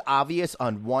seems obvious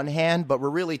on one hand, but we're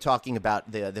really talking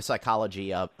about the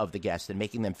psychology of the guest and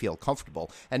making them feel comfortable.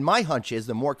 And my hunch is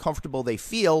the more comfortable they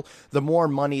feel, the more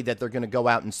money that they're going to go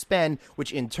out and spend,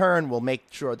 which in turn will make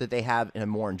sure that they have a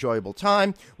more enjoyable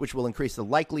time, which will increase the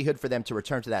likelihood for them to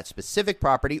return to that specific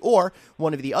property or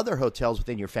one of the other hotels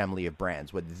within your family of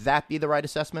brands. Would that be the right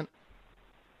assessment?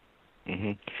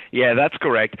 Mm-hmm. Yeah, that's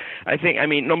correct. I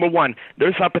mean, number one,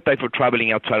 there's appetite for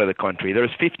traveling outside of the country. There's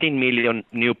 15 million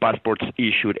new passports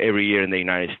issued every year in the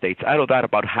United States. Out of that,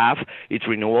 about half is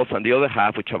renewals, and the other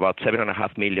half, which is about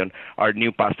 7.5 million, are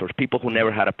new passports, people who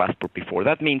never had a passport before.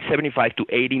 That means 75 to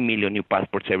 80 million new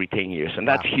passports every 10 years, and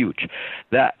that's huge.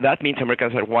 That means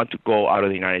Americans want to go out of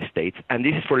the United States, and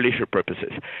this is for leisure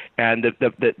purposes. And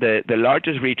the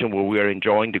largest region where we are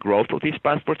enjoying the growth of these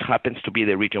passports happens to be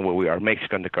the region where we are,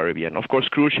 Mexico and the Caribbean. Of course,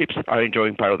 cruise ships are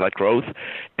enjoying part of that growth,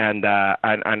 and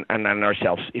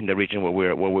ourselves in the region where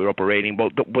we're operating.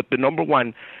 But the number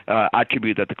one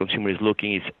attribute that the consumer is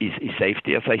looking is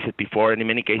safety, as I said before, and in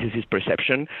many cases is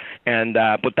perception. And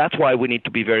but that's why we need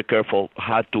to be very careful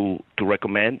how to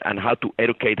recommend and how to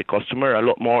educate the customer a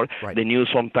lot more. Right. The news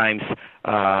sometimes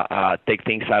take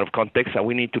things out of context, and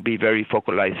we need to be very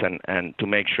focalized and to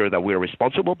make sure that we're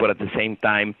responsible, but at the same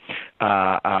time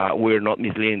we're not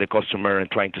misleading the customer and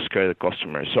trying to scare the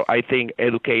customer. So I think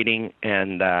educating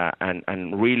and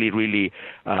really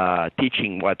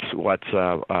teaching what's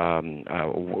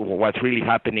really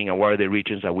happening and where are the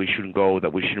regions that we shouldn't go,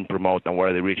 that we shouldn't promote, and where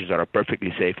are the regions that are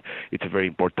perfectly safe. It's a very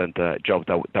important job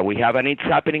that we have, and it's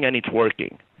happening and it's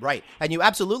working. Right, and you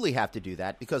absolutely have to do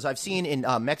that, because I've seen in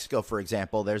Mexico, for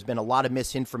example, there's been a lot of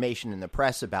misinformation in the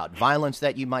press about violence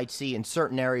that you might see in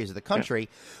certain areas of the country,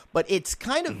 but it's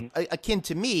kind of akin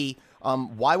to me.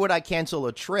 Why would I cancel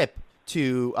a trip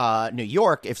to New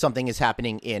York if something is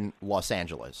happening in Los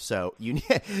Angeles? So you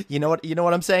know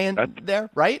what I'm saying there,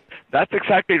 right? That's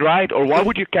exactly right. Or why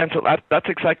would you cancel? That's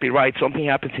exactly right. Something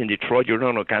happens in Detroit, you're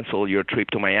not going to cancel your trip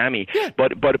to Miami. Yeah.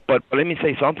 But let me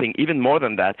say something even more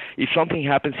than that. If something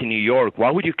happens in New York,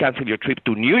 why would you cancel your trip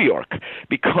to New York?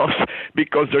 Because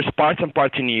there's parts and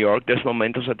parts in New York. There's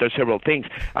mementos, and there's several things.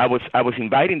 I was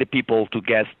inviting the people to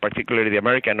guests, particularly the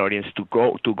American audience, to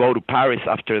go to Paris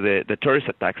after the terrorist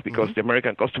attacks, because the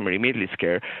American customer immediately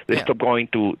scared. They stopped going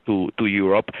to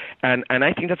Europe, and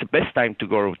I think that's the best time to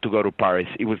go to Paris.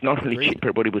 It was not only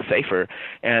cheaper, but it was safer.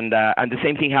 And the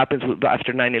same thing happens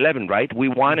after 9/11, right? We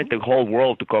wanted the whole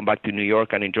world to come back to New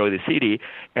York and enjoy the city,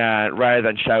 rather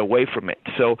than shy away from it.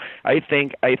 So I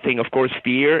think of course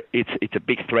fear it's a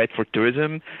big threat for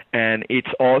tourism, and it's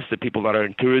us, the people that are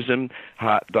in tourism,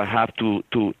 that have to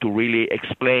really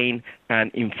explain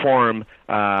and inform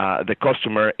the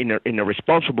customer in a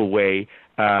responsible way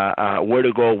where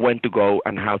to go, when to go,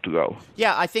 and how to go.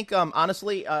 Yeah, I think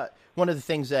honestly, one of the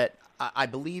things that I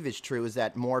believe is true is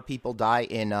that more people die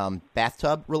in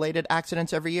bathtub-related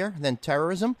accidents every year than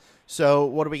terrorism. So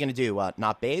what are we going to do?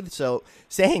 Not bathe? So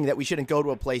saying that we shouldn't go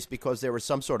to a place because there was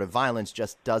some sort of violence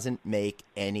just doesn't make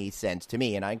any sense to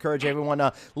me. And I encourage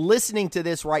everyone listening to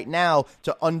this right now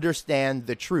to understand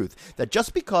the truth, that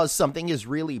just because something is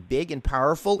really big and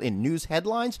powerful in news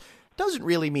headlines doesn't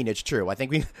really mean it's true. I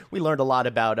think we learned a lot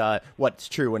about what's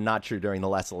true and not true during the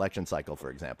last election cycle, for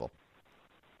example.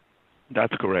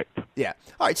 That's correct. Yeah.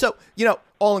 All right. So,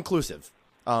 all inclusive.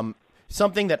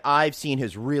 Something that I've seen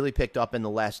has really picked up in the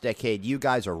last decade. You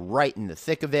guys are right in the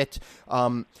thick of it.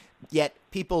 Yet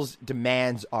people's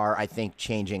demands are, I think,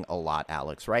 changing a lot,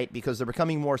 Alex, right? Because they're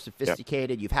becoming more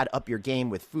sophisticated. Yep. You've had to up your game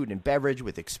with food and beverage,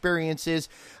 with experiences.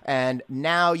 And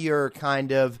now you're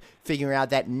kind of figuring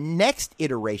out that next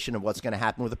iteration of what's going to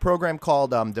happen with a program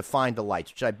called Define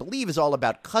Delights, which I believe is all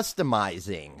about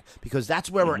customizing, because that's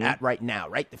where we're at right now,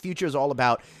 right? The future is all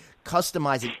about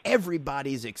customizing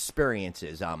everybody's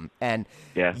experiences, and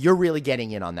you're really getting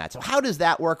in on that. So how does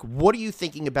that work? What are you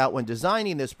thinking about when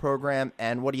designing this program,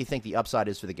 and what do you think the upside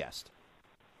is for the guest?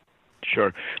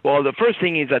 Sure. Well, the first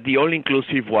thing is that the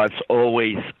all-inclusive was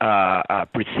always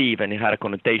perceived, and it had a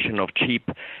connotation of cheap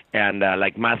and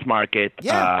like mass market.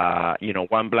 Yeah.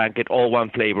 One blanket, all one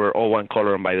flavor, all one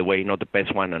color, and by the way, not the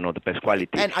best one and not the best quality.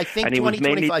 And I think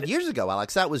 25 years ago,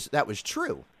 Alex, that was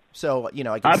true. So I can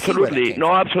absolutely, see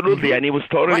where that came from. Mm-hmm. And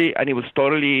it was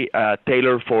totally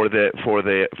tailored for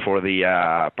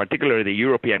the particularly the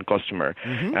European customer.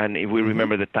 Mm-hmm. And if we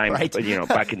remember the times,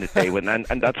 back in the day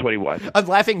and that's what it was. I'm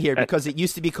laughing here because it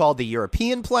used to be called the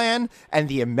European plan and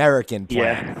the American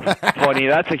plan. Yeah, funny.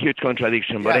 That's a huge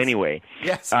contradiction. But anyway,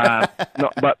 yes.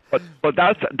 But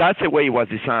that's the way it was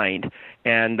designed.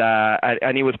 And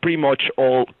it was pretty much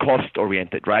all cost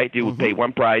oriented, right? You would pay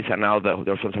one price, and now the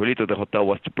responsibility of the hotel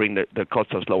was to bring the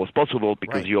cost as low as possible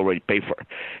because you already paid for it,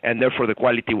 and therefore the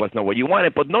quality was not what you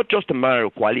wanted. But not just a matter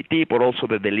of quality, but also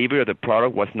the delivery of the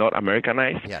product was not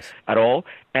Americanized at all.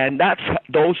 And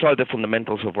those are the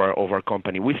fundamentals of our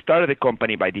company. We started the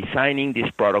company by designing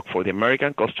this product for the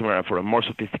American customer and for a more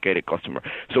sophisticated customer.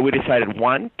 So we decided,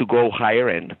 one, to go higher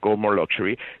end, go more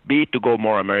luxury, B, to go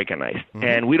more Americanized. Mm-hmm.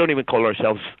 And we don't even call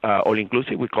ourselves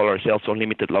all-inclusive. We call ourselves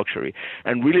unlimited luxury.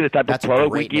 And really the type of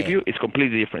product we give you is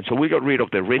completely different. So we got rid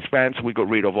of the wristbands. We got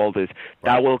rid of all these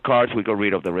towel cards. We got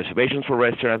rid of the reservations for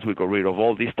restaurants. We got rid of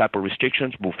all these type of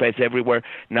restrictions, buffets everywhere.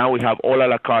 Now we have all a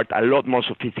la carte, a lot more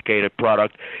sophisticated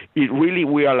product.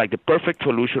 We are like the perfect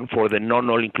solution for the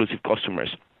non-all-inclusive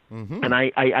customers. Mm-hmm. And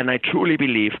I truly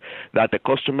believe that the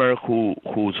customer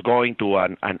who's going to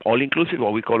an all-inclusive,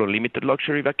 what we call unlimited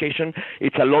luxury vacation,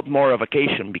 it's a lot more a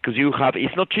vacation because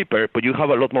it's not cheaper, but you have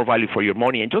a lot more value for your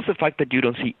money. And just the fact that you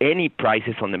don't see any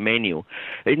prices on the menu,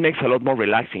 it makes it a lot more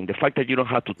relaxing. The fact that you don't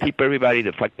have to tip everybody,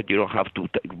 the fact that you don't have to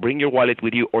bring your wallet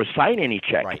with you or sign any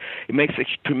check, it makes a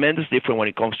tremendous difference when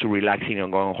it comes to relaxing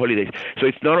and going on holidays. So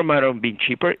it's not a matter of being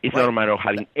cheaper. It's not a matter of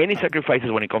having any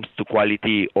sacrifices when it comes to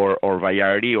quality or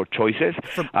variety or choices,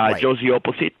 just the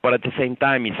opposite, but at the same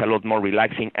time it's a lot more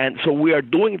relaxing. And so we are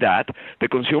doing that. The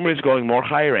consumer is going more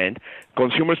higher end.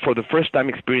 Consumers for the first time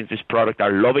experience this product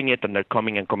are loving it, and they're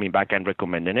coming back and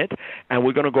recommending it. And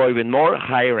we're going to go even more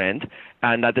higher end,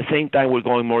 and at the same time we're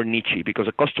going more niche because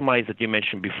the customized that you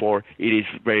mentioned before, it is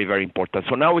very, very important.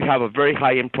 So now we have a very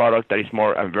high-end product that is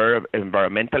more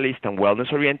environmentalist and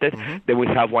wellness oriented. Mm-hmm. Then we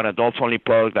have one adults-only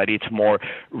product that is more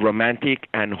romantic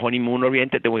and honeymoon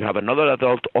oriented. Then we have another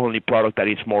adult-only product that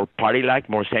is more party-like,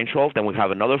 more sensual. Then we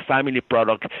have another family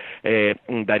product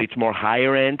that is more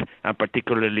higher end and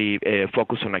particularly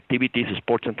focus on activities,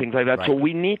 sports, and things like that. Right. So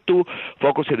we need to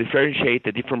focus and differentiate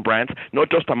the different brands, not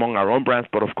just among our own brands,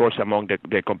 but of course among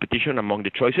the competition, among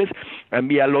the choices, and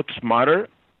be a lot smarter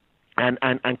and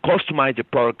customize the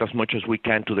product as much as we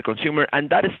can to the consumer. And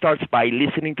that starts by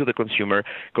listening to the consumer,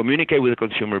 communicate with the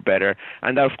consumer better,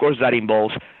 and that, of course, that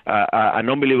involves an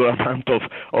unbelievable amount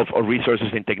of resources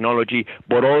in technology,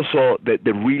 but also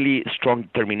the really strong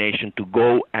determination to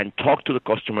go and talk to the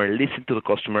customer, listen to the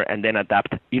customer, and then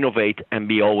adapt, innovate, and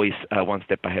be always one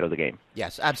step ahead of the game.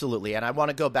 Yes, absolutely. And I want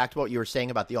to go back to what you were saying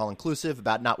about the all-inclusive,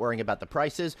 about not worrying about the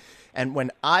prices. And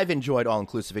when I've enjoyed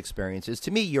all-inclusive experiences,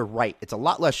 to me, you're right. It's a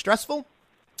lot less stressful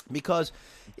because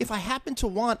if I happen to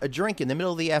want a drink in the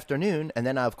middle of the afternoon, and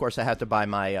then, of course, I have to buy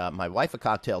my wife a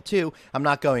cocktail, too, I'm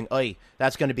not going, oy,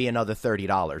 that's going to be another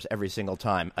 $30 every single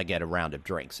time I get a round of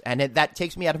drinks. And that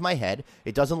takes me out of my head.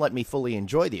 It doesn't let me fully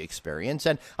enjoy the experience.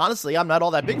 And honestly, I'm not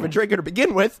all that big of a drinker to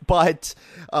begin with, but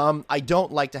I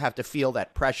don't like to have to feel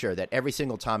that pressure that every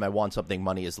single time I want something,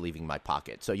 money is leaving my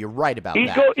pocket. So you're right about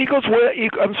that. It goes well.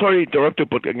 I'm sorry to interrupt you,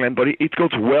 Glenn, but it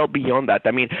goes well beyond that.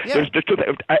 I mean, there's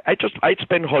I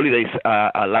spent holidays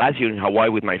last year in Hawaii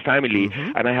with my family,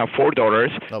 and I have 4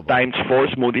 daughters, times 4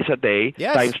 smoothies a day,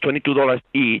 times $22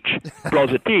 each,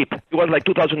 plus a tip. It was like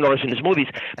 $2,000 in the smoothies.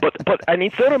 And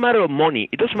it's not a matter of money.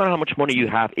 It doesn't matter how much money you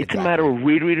have. It's a matter of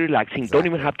really, really relaxing. Don't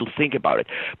even have to think about it.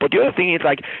 But the other thing is,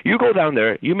 like, you go down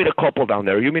there, you meet a couple down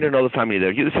there, you meet another family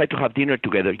there, you decide to have dinner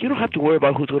together. You don't have to worry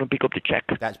about who's going to pick up the check.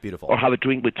 That's beautiful. Or have a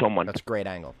drink with someone. That's a great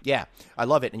angle. Yeah, I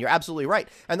love it. And you're absolutely right.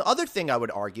 And the other thing I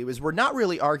would argue is we're not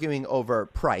really arguing over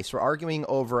price. We're arguing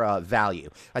over value.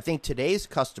 I think today's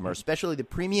customer, especially the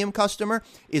premium customer,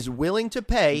 is willing to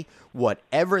pay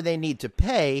whatever they need to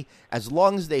pay as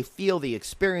long as they feel the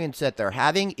experience that they're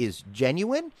having is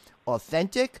genuine,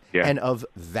 authentic, and of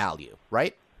value,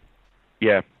 right?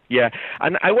 Yeah. Yeah,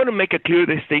 and I want to make a clear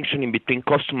distinction in between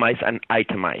customize and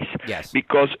itemize. Yes.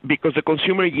 Because the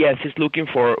consumer, yes, is looking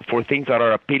for things that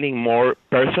are appealing more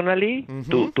personally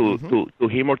to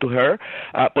him or to her,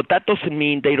 but that doesn't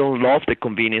mean they don't love the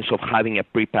convenience of having a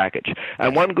pre-package.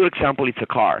 And one good example is a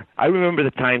car. I remember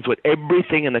the times when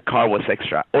everything in the car was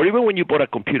extra, or even when you bought a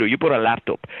computer, you bought a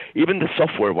laptop, even the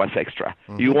software was extra.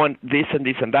 You want this and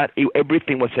this and that,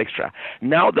 everything was extra.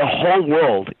 Now the whole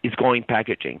world is going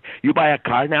packaging. You buy a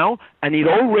car now, and it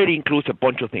already includes a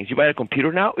bunch of things. You buy a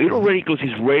computer now, it already includes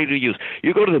it's ready to use.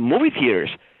 You go to the movie theaters,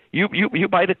 you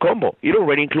buy the combo. It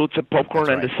already includes the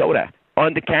popcorn and the soda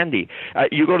and the candy.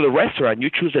 You go to the restaurant, you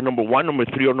choose the number 1, number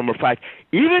 3, or number 5.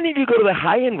 Even if you go to the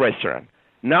high-end restaurant,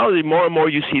 now the more and more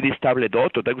you see these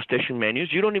tabledot or degustation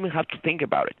menus, you don't even have to think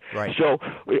about it. Right. So,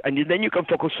 and then you can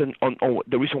focus on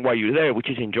the reason why you're there, which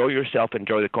is enjoy yourself,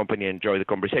 enjoy the company, enjoy the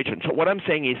conversation. So what I'm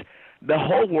saying is the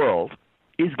whole world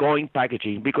is going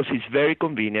packaging because it's very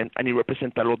convenient and it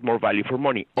represents a lot more value for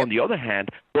money. On the other hand,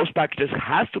 those packages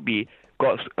has to be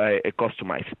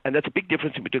customized, and that's a big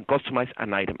difference between customize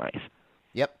and itemize.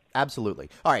 Yep, absolutely.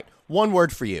 All right, one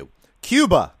word for you.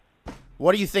 Cuba.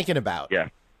 What are you thinking about? Yeah.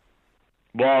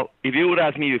 Well, if you would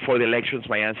ask me before the elections,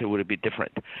 my answer would be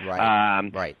different.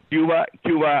 Right.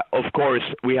 Cuba, of course,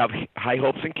 we have high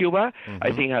hopes in Cuba.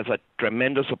 I think has a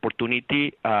tremendous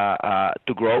opportunity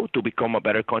to grow, to become a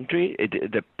better country.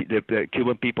 The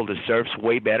Cuban people deserves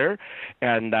way better,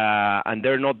 and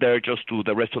they're not there just to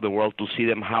the rest of the world to see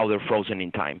them how they're frozen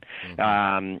in time.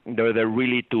 They're there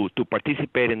really to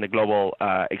participate in the global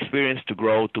experience, to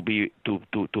grow,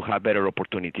 to have better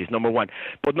opportunities. Number one,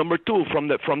 but number two, from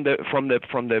the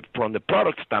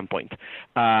product standpoint,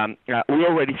 we're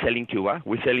already selling Cuba.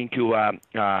 We're selling Cuba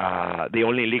the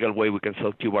only legal way we can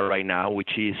sell Cuba right now,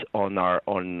 which is on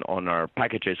our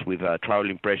packages with travel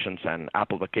impressions and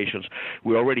Apple Vacations.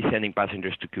 We're already sending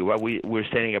passengers to Cuba. We're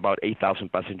sending about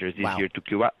 8,000 passengers this year to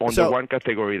Cuba on the one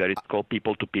category that is called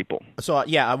people to people. So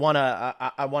I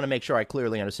wanna make sure I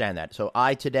clearly understand that. So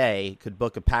I today could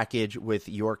book a package with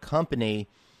your company,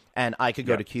 and I could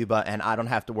go to Cuba, and I don't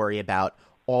have to worry about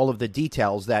all of the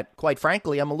details that, quite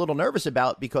frankly, I'm a little nervous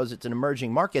about because it's an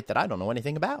emerging market that I don't know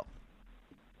anything about.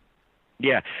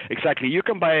 Yeah, exactly. You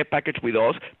can buy a package with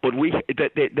us, but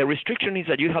the restriction is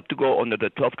that you have to go under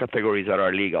the 12 categories that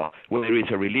are legal, whether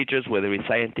it's a religious, whether it's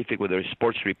scientific, whether it's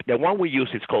sports trip. The one we use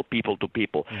is called people to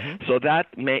people. So that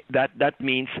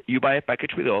means you buy a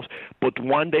package with us, but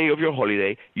one day of your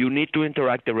holiday, you need to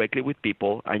interact directly with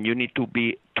people, and you need to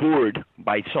be toured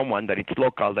by someone that is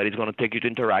local that is going to take you to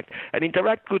interact. And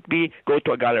interact could be go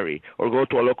to a gallery or go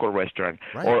to a local restaurant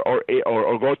or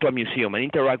go to a museum and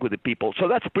interact with the people. So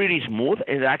that's pretty smooth,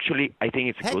 and actually I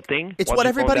think it's a good thing. It's what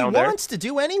everybody wants to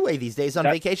do anyway these days on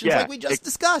vacations, like we just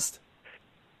discussed.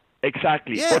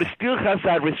 Exactly. Yeah. But it still has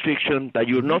that restriction that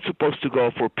you're not supposed to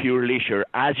go for pure leisure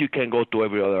as you can go to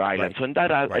every other island. So in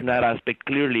that aspect,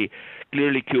 clearly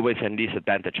Cuba is a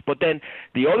disadvantage. But then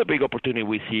the other big opportunity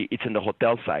we see is in the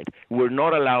hotel side. We're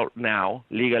not allowed now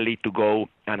legally to go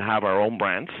and have our own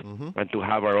brands and to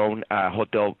have our own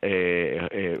hotel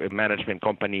management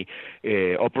company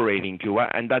operating in Cuba,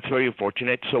 and that's very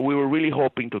unfortunate. So we were really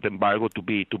hoping to the embargo to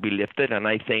be lifted, and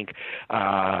I think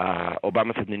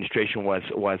Obama's administration was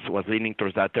leaning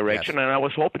towards that direction, and I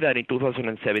was hoping that in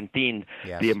 2017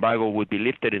 the embargo would be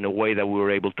lifted in a way that we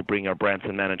were able to bring our brands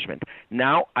and management.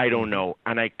 Now I don't know,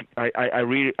 and I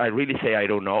really say I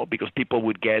don't know, because people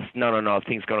would guess no,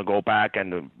 things going to go back,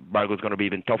 and the embargo is going to be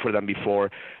even tougher than before,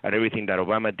 and everything that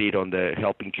Obama did on the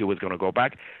helping Cuba is going to go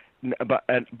back. But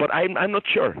I'm not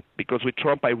sure, because with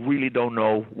Trump I really don't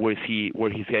know where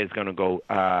his head is going to go,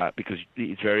 because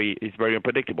it's very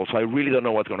unpredictable. So I really don't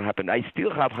know what's going to happen. I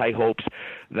still have high hopes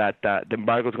that the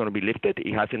embargo is going to be lifted.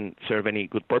 It hasn't served any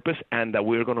good purpose, and that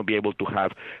we're going to be able to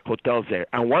have hotels there.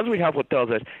 And once we have hotels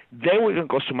there, then we can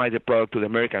customize the product to the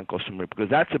American customer, because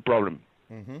that's the problem.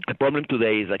 The problem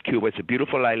today is that Cuba is a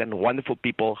beautiful island, wonderful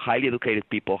people, highly educated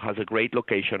people, has a great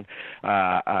location,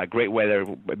 great weather,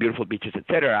 beautiful beaches,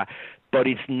 etc. But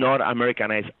it's not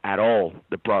Americanized at all,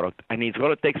 the product, and it's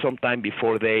going to take some time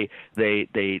before they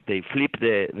flip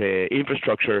the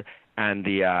infrastructure and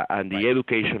the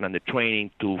education and the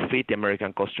training to fit the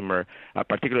American customer,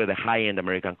 particularly the high-end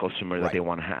American customer that they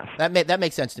want to have. That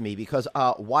makes sense to me, because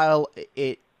while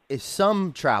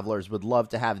some travelers would love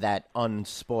to have that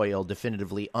unspoiled,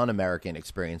 definitively un-American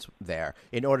experience there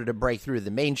in order to break through the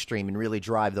mainstream and really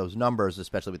drive those numbers,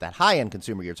 especially with that high-end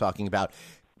consumer you're talking about.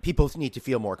 People need to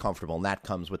feel more comfortable, and that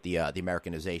comes with the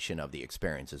Americanization of the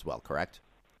experience as well, correct?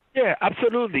 Yeah,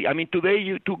 absolutely. I mean, today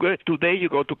you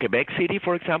go to Quebec City,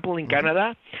 for example, in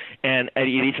Canada, and it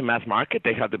is a mass market.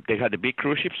 They have the big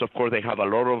cruise ships. Of course, they have a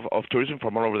lot of tourism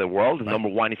from all over the world. Number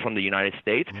one is from the United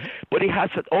States, but it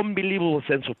has an unbelievable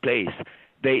sense of place.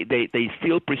 They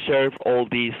still preserve all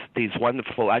these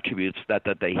wonderful attributes that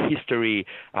the history,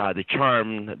 the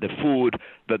charm, the food,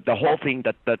 the whole thing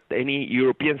that any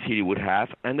European city would have,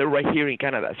 and they're right here in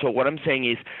Canada. So what I'm saying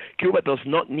is Cuba does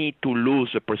not need to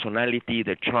lose the personality,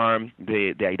 the charm,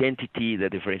 the identity, the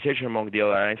differentiation among the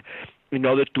other islands in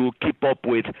order to keep up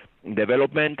with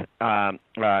development,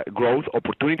 growth,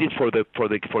 opportunities for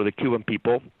the Cuban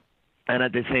people, and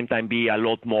at the same time be a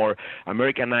lot more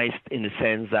Americanized in the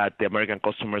sense that the American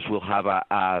customers will have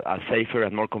a safer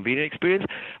and more convenient experience.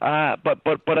 But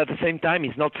at the same time,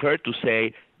 it's not fair to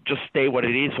say just stay what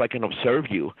it is so I can observe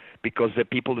you, because the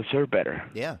people deserve better.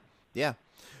 Yeah,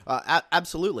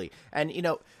 absolutely. And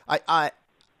I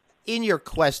in your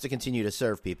quest to continue to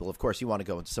serve people, of course, you want to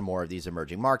go into some more of these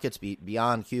emerging markets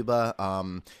beyond Cuba.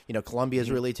 Colombia has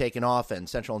really taken off, and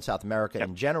Central and South America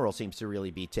in general seems to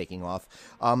really be taking off.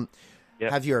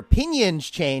 Have your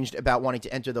opinions changed about wanting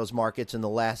to enter those markets in the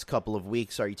last couple of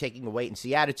weeks? Are you taking a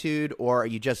wait-and-see attitude, or are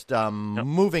you just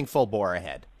moving full bore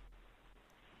ahead?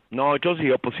 No, just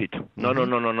the opposite. No.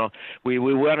 We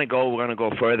want to go. We're going to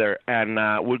go further, and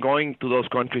we're going to those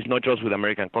countries not just with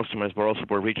American customers, but also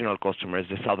for regional customers.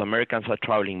 The South Americans are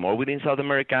traveling more within South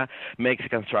America.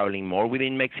 Mexicans traveling more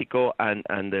within Mexico and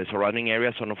the surrounding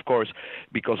areas. And of course,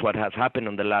 because what has happened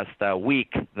in the last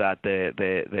week, that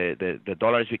the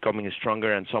dollar is becoming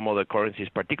stronger, and some other currencies,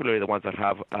 particularly the ones that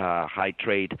have high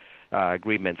trade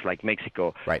agreements like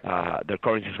Mexico, right. Their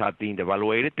currencies have been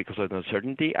devaluated because of the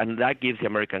uncertainty, and that gives the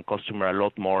American customer a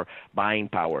lot more buying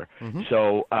power.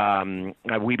 So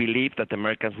we believe that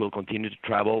Americans will continue to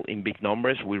travel in big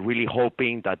numbers. We're really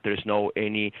hoping that there's no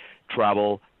any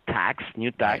travel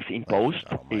new tax imposed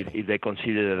if they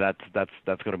consider that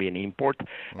that's going to be an import.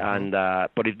 And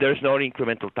but if there's no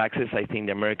incremental taxes, I think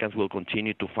the Americans will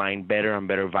continue to find better and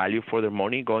better value for their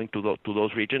money going to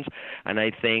those regions, and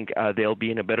I think they'll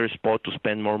be in a better spot to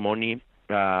spend more money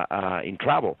in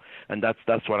travel, and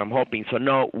that's what I'm hoping. So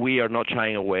no, we are not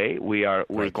shying away. We're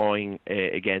going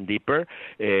again deeper.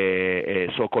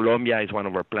 So Colombia is one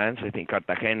of our plans. I think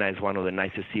Cartagena is one of the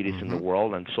nicest cities in the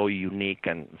world, and so unique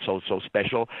and so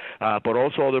special. But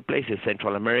also other places,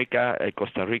 Central America,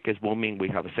 Costa Rica is booming. We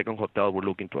have a second hotel. We're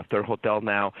looking to a third hotel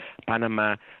now.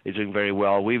 Panama is doing very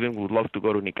well. We even would love to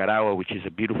go to Nicaragua, which is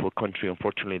a beautiful country.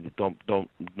 Unfortunately,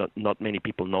 not many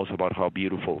people knows about how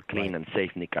beautiful, clean, and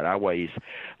safe Nicaragua is.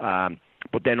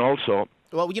 But then also,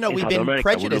 well, we've been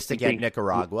prejudiced against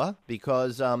Nicaragua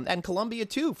because, and Colombia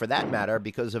too, for that matter,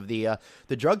 because of the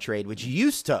drug trade, which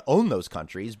used to own those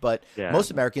countries. But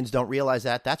most Americans don't realize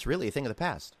that that's really a thing of the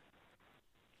past.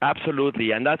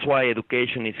 Absolutely, and that's why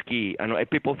education is key. And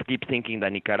people keep thinking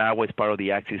that Nicaragua is part of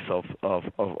the axis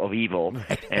of evil,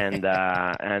 and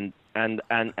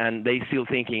they still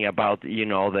thinking about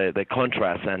the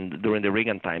contrast and during the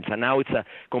Reagan times. And now it's a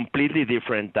completely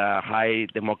different, high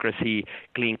democracy,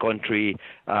 clean country,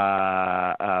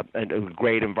 and a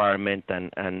great environment.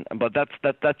 But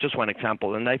that's just one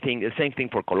example. And I think the same thing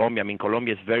for Colombia. I mean,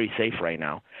 Colombia is very safe right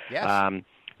now. Yes.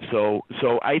 So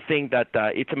I think that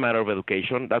it's a matter of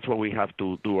education. That's where we have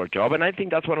to do our job. And I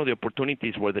think that's one of the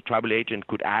opportunities where the travel agent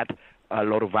could add a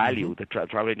lot of value. The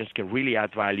travel agents can really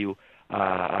add value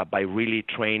by really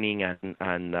training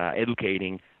and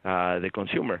educating the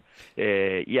consumer.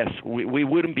 Yes, we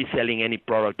wouldn't be selling any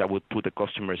product that would put the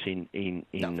customers in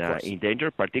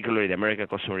danger, particularly the American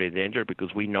customer in danger,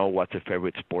 because we know what's a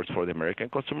favorite sport for the American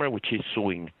customer, which is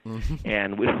suing,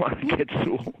 and we don't want to get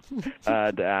sued,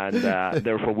 and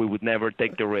therefore we would never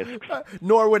take the risk.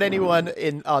 Nor would anyone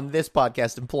on this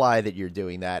podcast imply that you're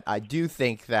doing that. I do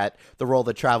think that the role of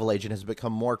the travel agent has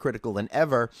become more critical than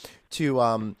ever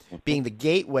to being the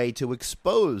gateway to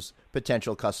expose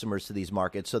potential customers to these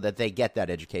markets so that they get that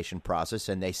education process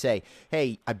and they say,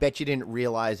 hey, I bet you didn't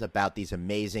realize about these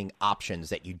amazing options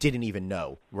that you didn't even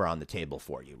know were on the table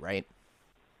for you, right?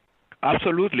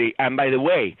 Absolutely. And by the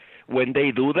way, when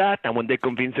they do that and when they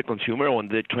convince the consumer, or when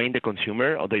they train the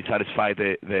consumer, or they satisfy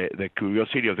the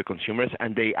curiosity of the consumers,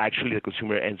 and the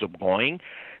consumer ends up going,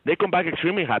 they come back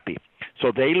extremely happy.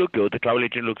 So they look good, the travel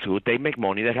agent looks good, they make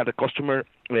money, they have the customer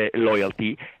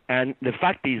loyalty, and the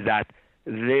fact is that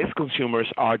these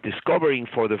consumers are discovering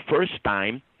for the first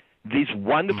time these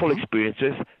wonderful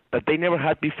experiences that they never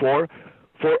had before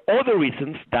for other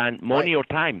reasons than money or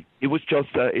time. It was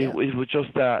just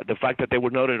the fact that they were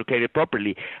not educated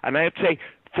properly. And I would say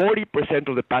 40%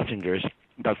 of the passengers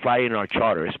that fly in our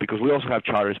charters, because we also have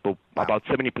charters, but about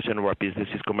 70% of our business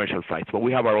is commercial flights, but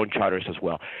we have our own charters as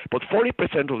well. But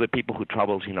 40% of the people who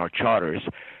travels in our charters,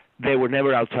 they were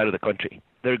never outside of the country.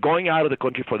 They're going out of the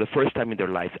country for the first time in their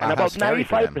lives. And about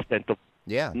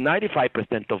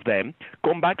 95% of them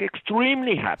come back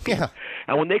extremely happy. Yeah.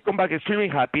 And when they come back extremely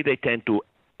happy, they tend to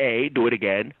A, do it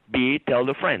again, B, tell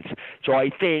their friends. So I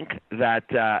think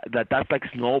that's like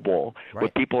snowball, where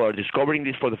people are discovering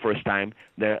this for the first time,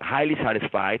 they're highly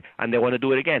satisfied, and they want to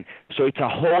do it again. So it's a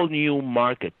whole new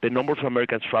market. The number of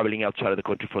Americans traveling outside of the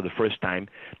country for the first time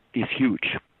is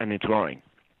huge, and it's growing.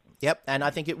 Yep, and I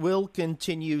think it will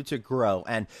continue to grow.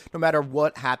 And no matter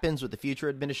what happens with the future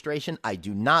administration, I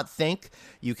do not think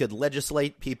you could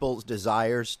legislate people's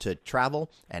desires to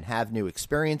travel and have new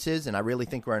experiences. And I really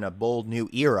think we're in a bold new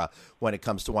era when it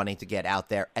comes to wanting to get out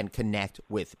there and connect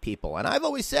with people. And I've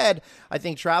always said I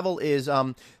think travel is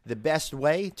the best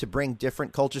way to bring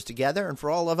different cultures together and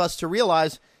for all of us to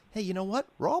realize, hey, you know what?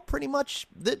 We're all pretty much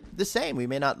the same. We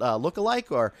may not look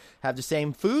alike or have the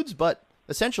same foods, but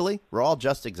essentially, we're all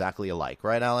just exactly alike,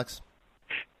 right, Alex?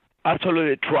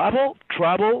 Absolutely. Travel,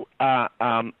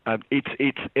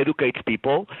 it educates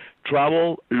people.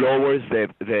 Travel lowers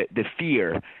the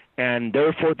fear and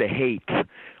therefore the hate.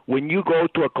 When you go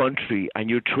to a country and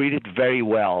you're treated very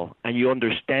well and you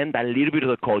understand a little bit of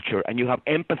the culture and you have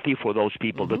empathy for those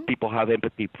people, those people have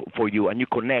empathy for you, and you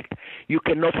connect, you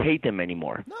cannot hate them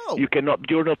anymore. No. You're not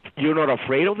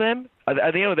afraid of them. At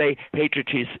the end of the day, hatred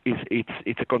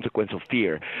it's a consequence of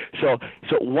fear. So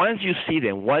once you see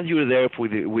them, once you're there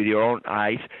with your own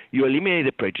eyes, you eliminate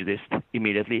the prejudice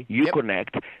immediately. You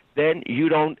connect. Then you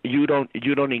don't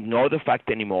ignore the fact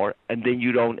anymore, and then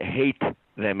you don't hate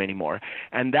them anymore.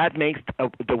 And that makes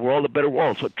the world a better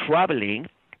world. So traveling,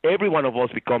 every one of us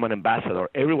become an ambassador.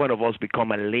 Every one of us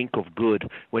become a link of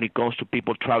good when it comes to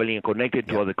people traveling and connected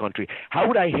to other countries. How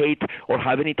would I hate or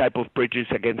have any type of prejudice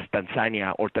against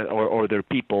Tanzania or their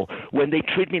people when they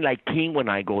treat me like king when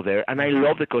I go there? And I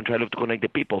love the country. I love to connect the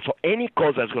people. So any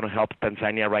cause that's going to help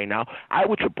Tanzania right now, I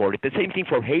would support it. The same thing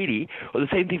for Haiti or the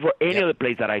same thing for any other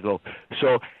place that I go.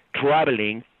 So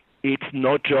traveling, it's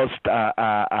not just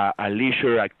a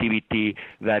leisure activity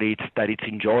that it's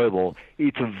enjoyable.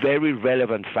 It's a very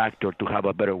relevant factor to have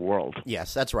a better world.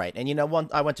 Yes, that's right. And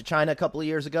I went to China a couple of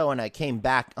years ago, and I came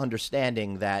back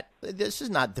understanding that this is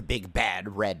not the big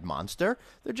bad red monster.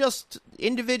 They're just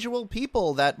individual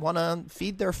people that want to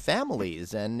feed their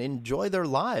families and enjoy their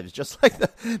lives, just like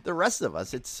the rest of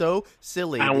us. It's so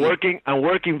silly. And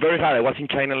working very hard. I was in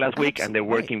China last week, and they're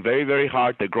working very, very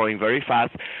hard. They're growing very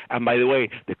fast. And by the way,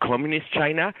 the communist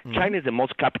China is the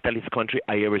most capitalist country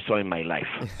I ever saw in my life.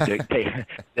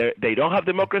 They don't have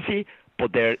democracy,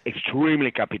 but they're extremely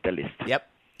capitalist. Yep.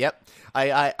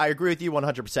 I agree with you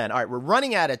 100%. All right, we're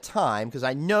running out of time because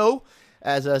I know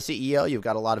as a CEO you've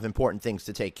got a lot of important things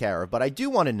to take care of. But I do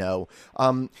want to know,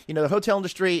 the hotel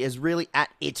industry is really at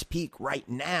its peak right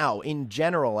now in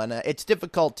general, and it's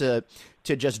difficult to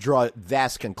just draw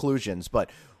vast conclusions. But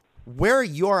where are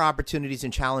your opportunities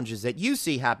and challenges that you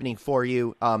see happening for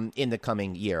you in the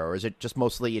coming year? Or is it just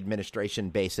mostly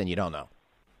administration-based and you don't know?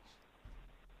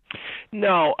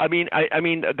 No, I mean,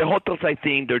 the hotels, I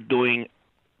think they're doing,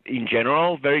 in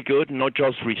general, very good, not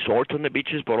just resorts on the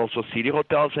beaches, but also city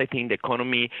hotels. I think the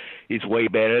economy is way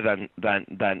better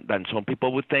than some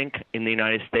people would think in the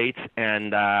United States,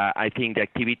 and I think the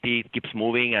activity keeps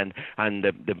moving, and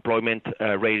the employment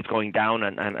rate is going down,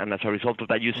 and as a result of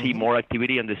that, you see more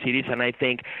activity in the cities. And I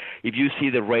think if you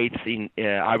see the rates in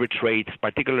average rates,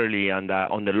 particularly on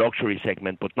the luxury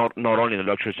segment, but not only the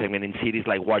luxury segment, in cities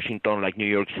like Washington, like New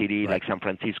York City, like San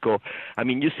Francisco, I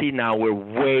mean, you see now we're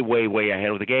way ahead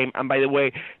of the game. And by the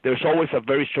way, there's always a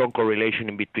very strong correlation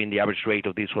in between the average rate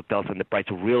of these hotels and the price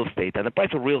of real estate. And the price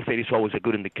of real estate is always a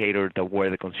good indicator of where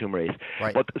the consumer is.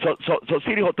 Right. But so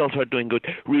city hotels are doing good.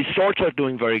 Resorts are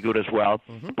doing very good as well,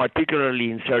 particularly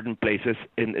in certain places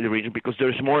in the region, because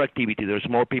there's more activity. There's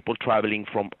more people traveling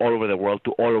from all over the world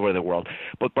to all over the world.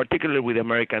 But particularly with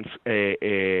Americans,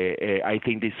 I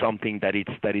think this is something that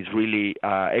is really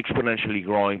exponentially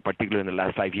growing, particularly in the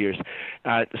last 5 years.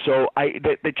 So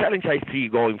the challenge I see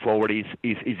going forward is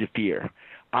the fear.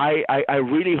 I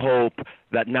really hope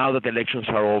that now that the elections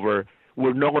are over,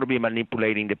 we're not going to be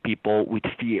manipulating the people with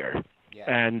fear.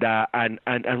 And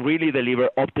really deliver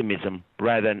optimism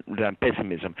rather than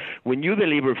pessimism. When you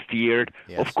deliver fear,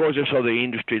 of course, there's other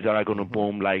industries that are going to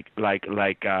boom, like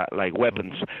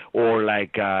weapons or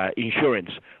like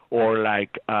insurance or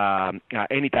like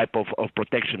any type of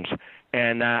protections.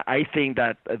 And I think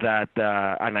that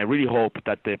and I really hope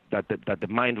that the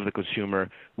mind of the consumer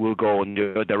will go in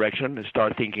the other direction and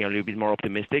start thinking a little bit more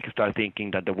optimistic, start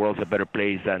thinking that the world's a better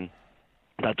place than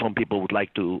that some people would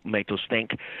like to make us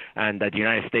think, and that the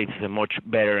United States is a much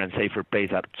better and safer place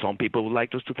that some people would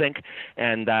like us to think.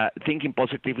 And thinking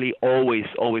positively always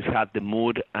have the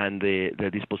mood and the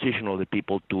disposition of the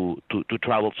people to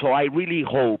travel. So I really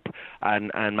hope,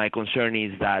 and my concern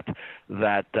is that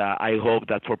I hope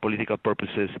that for political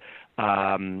purposes,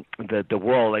 the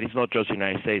world, and it's not just the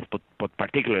United States, but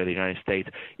particularly the United States,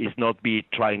 is not be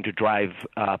trying to drive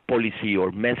policy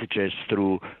or messages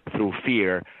through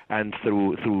fear and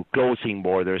through closing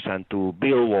borders and to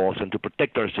build walls and to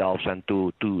protect ourselves and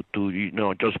to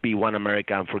just be one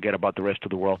America and forget about the rest of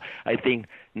the world. I think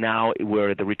now we're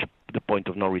at the point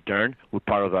of no return. We're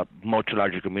part of a much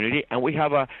larger community, and we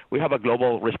have a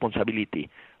global responsibility.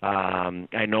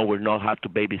 I know we'll not have to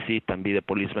babysit and be the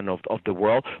policeman of the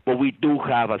world, but we do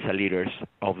have, as a leaders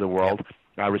of the world,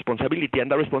 a responsibility,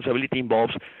 and that responsibility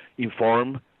involves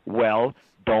inform well,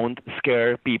 don't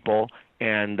scare people,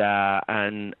 and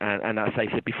as I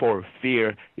said before,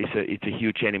 fear it's a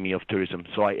huge enemy of tourism.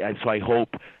 So I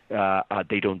hope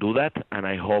they don't do that, and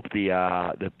I hope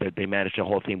that they manage the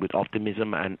whole thing with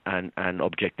optimism and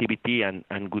objectivity and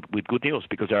with good news,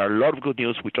 because there are a lot of good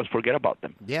news. We just forget about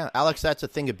them. Yeah, Alex, that's a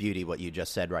thing of beauty, what you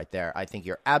just said right there. I think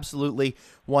you're absolutely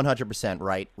 100%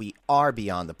 right. We are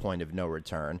beyond the point of no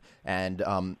return, and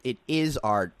it is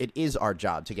our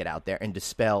job to get out there and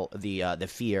dispel the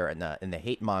fear and the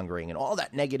hate mongering and all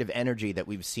that negative energy that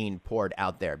we've seen poured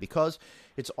out there, because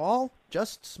it's all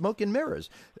just smoke and mirrors.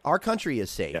 Our country is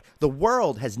safe. Yeah. The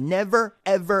world has never,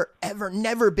 ever, ever,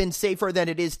 never been safer than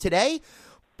it is today.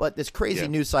 But this crazy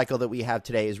news cycle that we have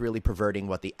today is really perverting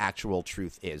what the actual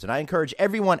truth is. And I encourage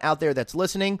everyone out there that's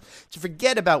listening to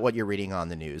forget about what you're reading on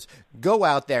the news. Go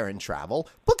out there and travel.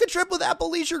 Book a trip with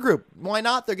Apple Leisure Group. Why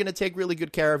not? They're going to take really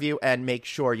good care of you and make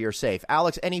sure you're safe.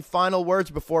 Alex, any final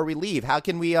words before we leave? How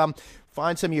can we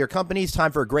find some of your companies?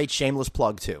 Time for a great shameless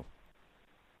plug, too.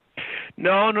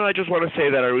 No, I just want to say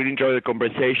that I really enjoy the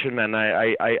conversation, and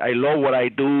I love what I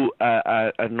do,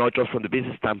 not just from the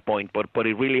business standpoint, but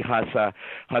it really has a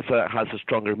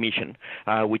stronger mission,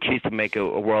 which is to make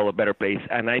a world a better place.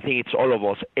 And I think it's all of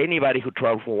us. Anybody who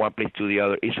travels from one place to the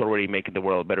other is already making the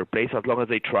world a better place, as long as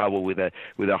they travel with their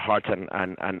hearts and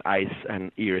eyes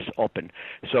and ears open.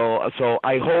 So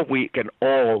I hope we can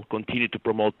all continue to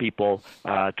promote people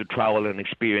to travel and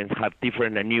experience, have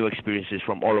different and new experiences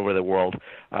from all over the world,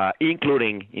 including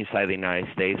inside the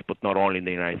United States, but not only in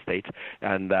the United States.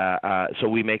 And so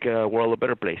we make a world a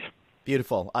better place.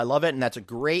 Beautiful. I love it. And that's a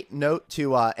great note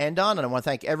to end on. And I want to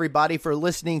thank everybody for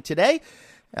listening today.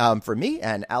 For me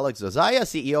and Alex Zozaya,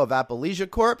 CEO of Apple Leisure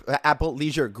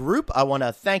Group, I want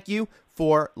to thank you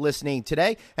for listening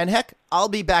today. And heck, I'll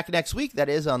be back next week. That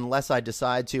is, unless I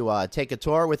decide to take a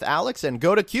tour with Alex and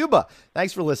go to Cuba.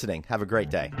 Thanks for listening. Have a great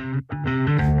day.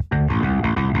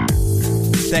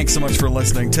 Thanks so much for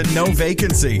listening to No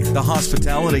Vacancy, the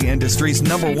hospitality industry's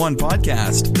 #1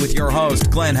 podcast, with your host,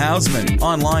 Glenn Hausman,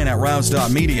 online at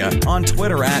rouse.media, on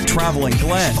Twitter at Traveling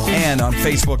Glenn, and on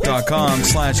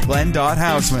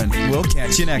Facebook.com/Glenn.Hausman. We'll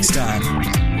catch you next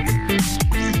time.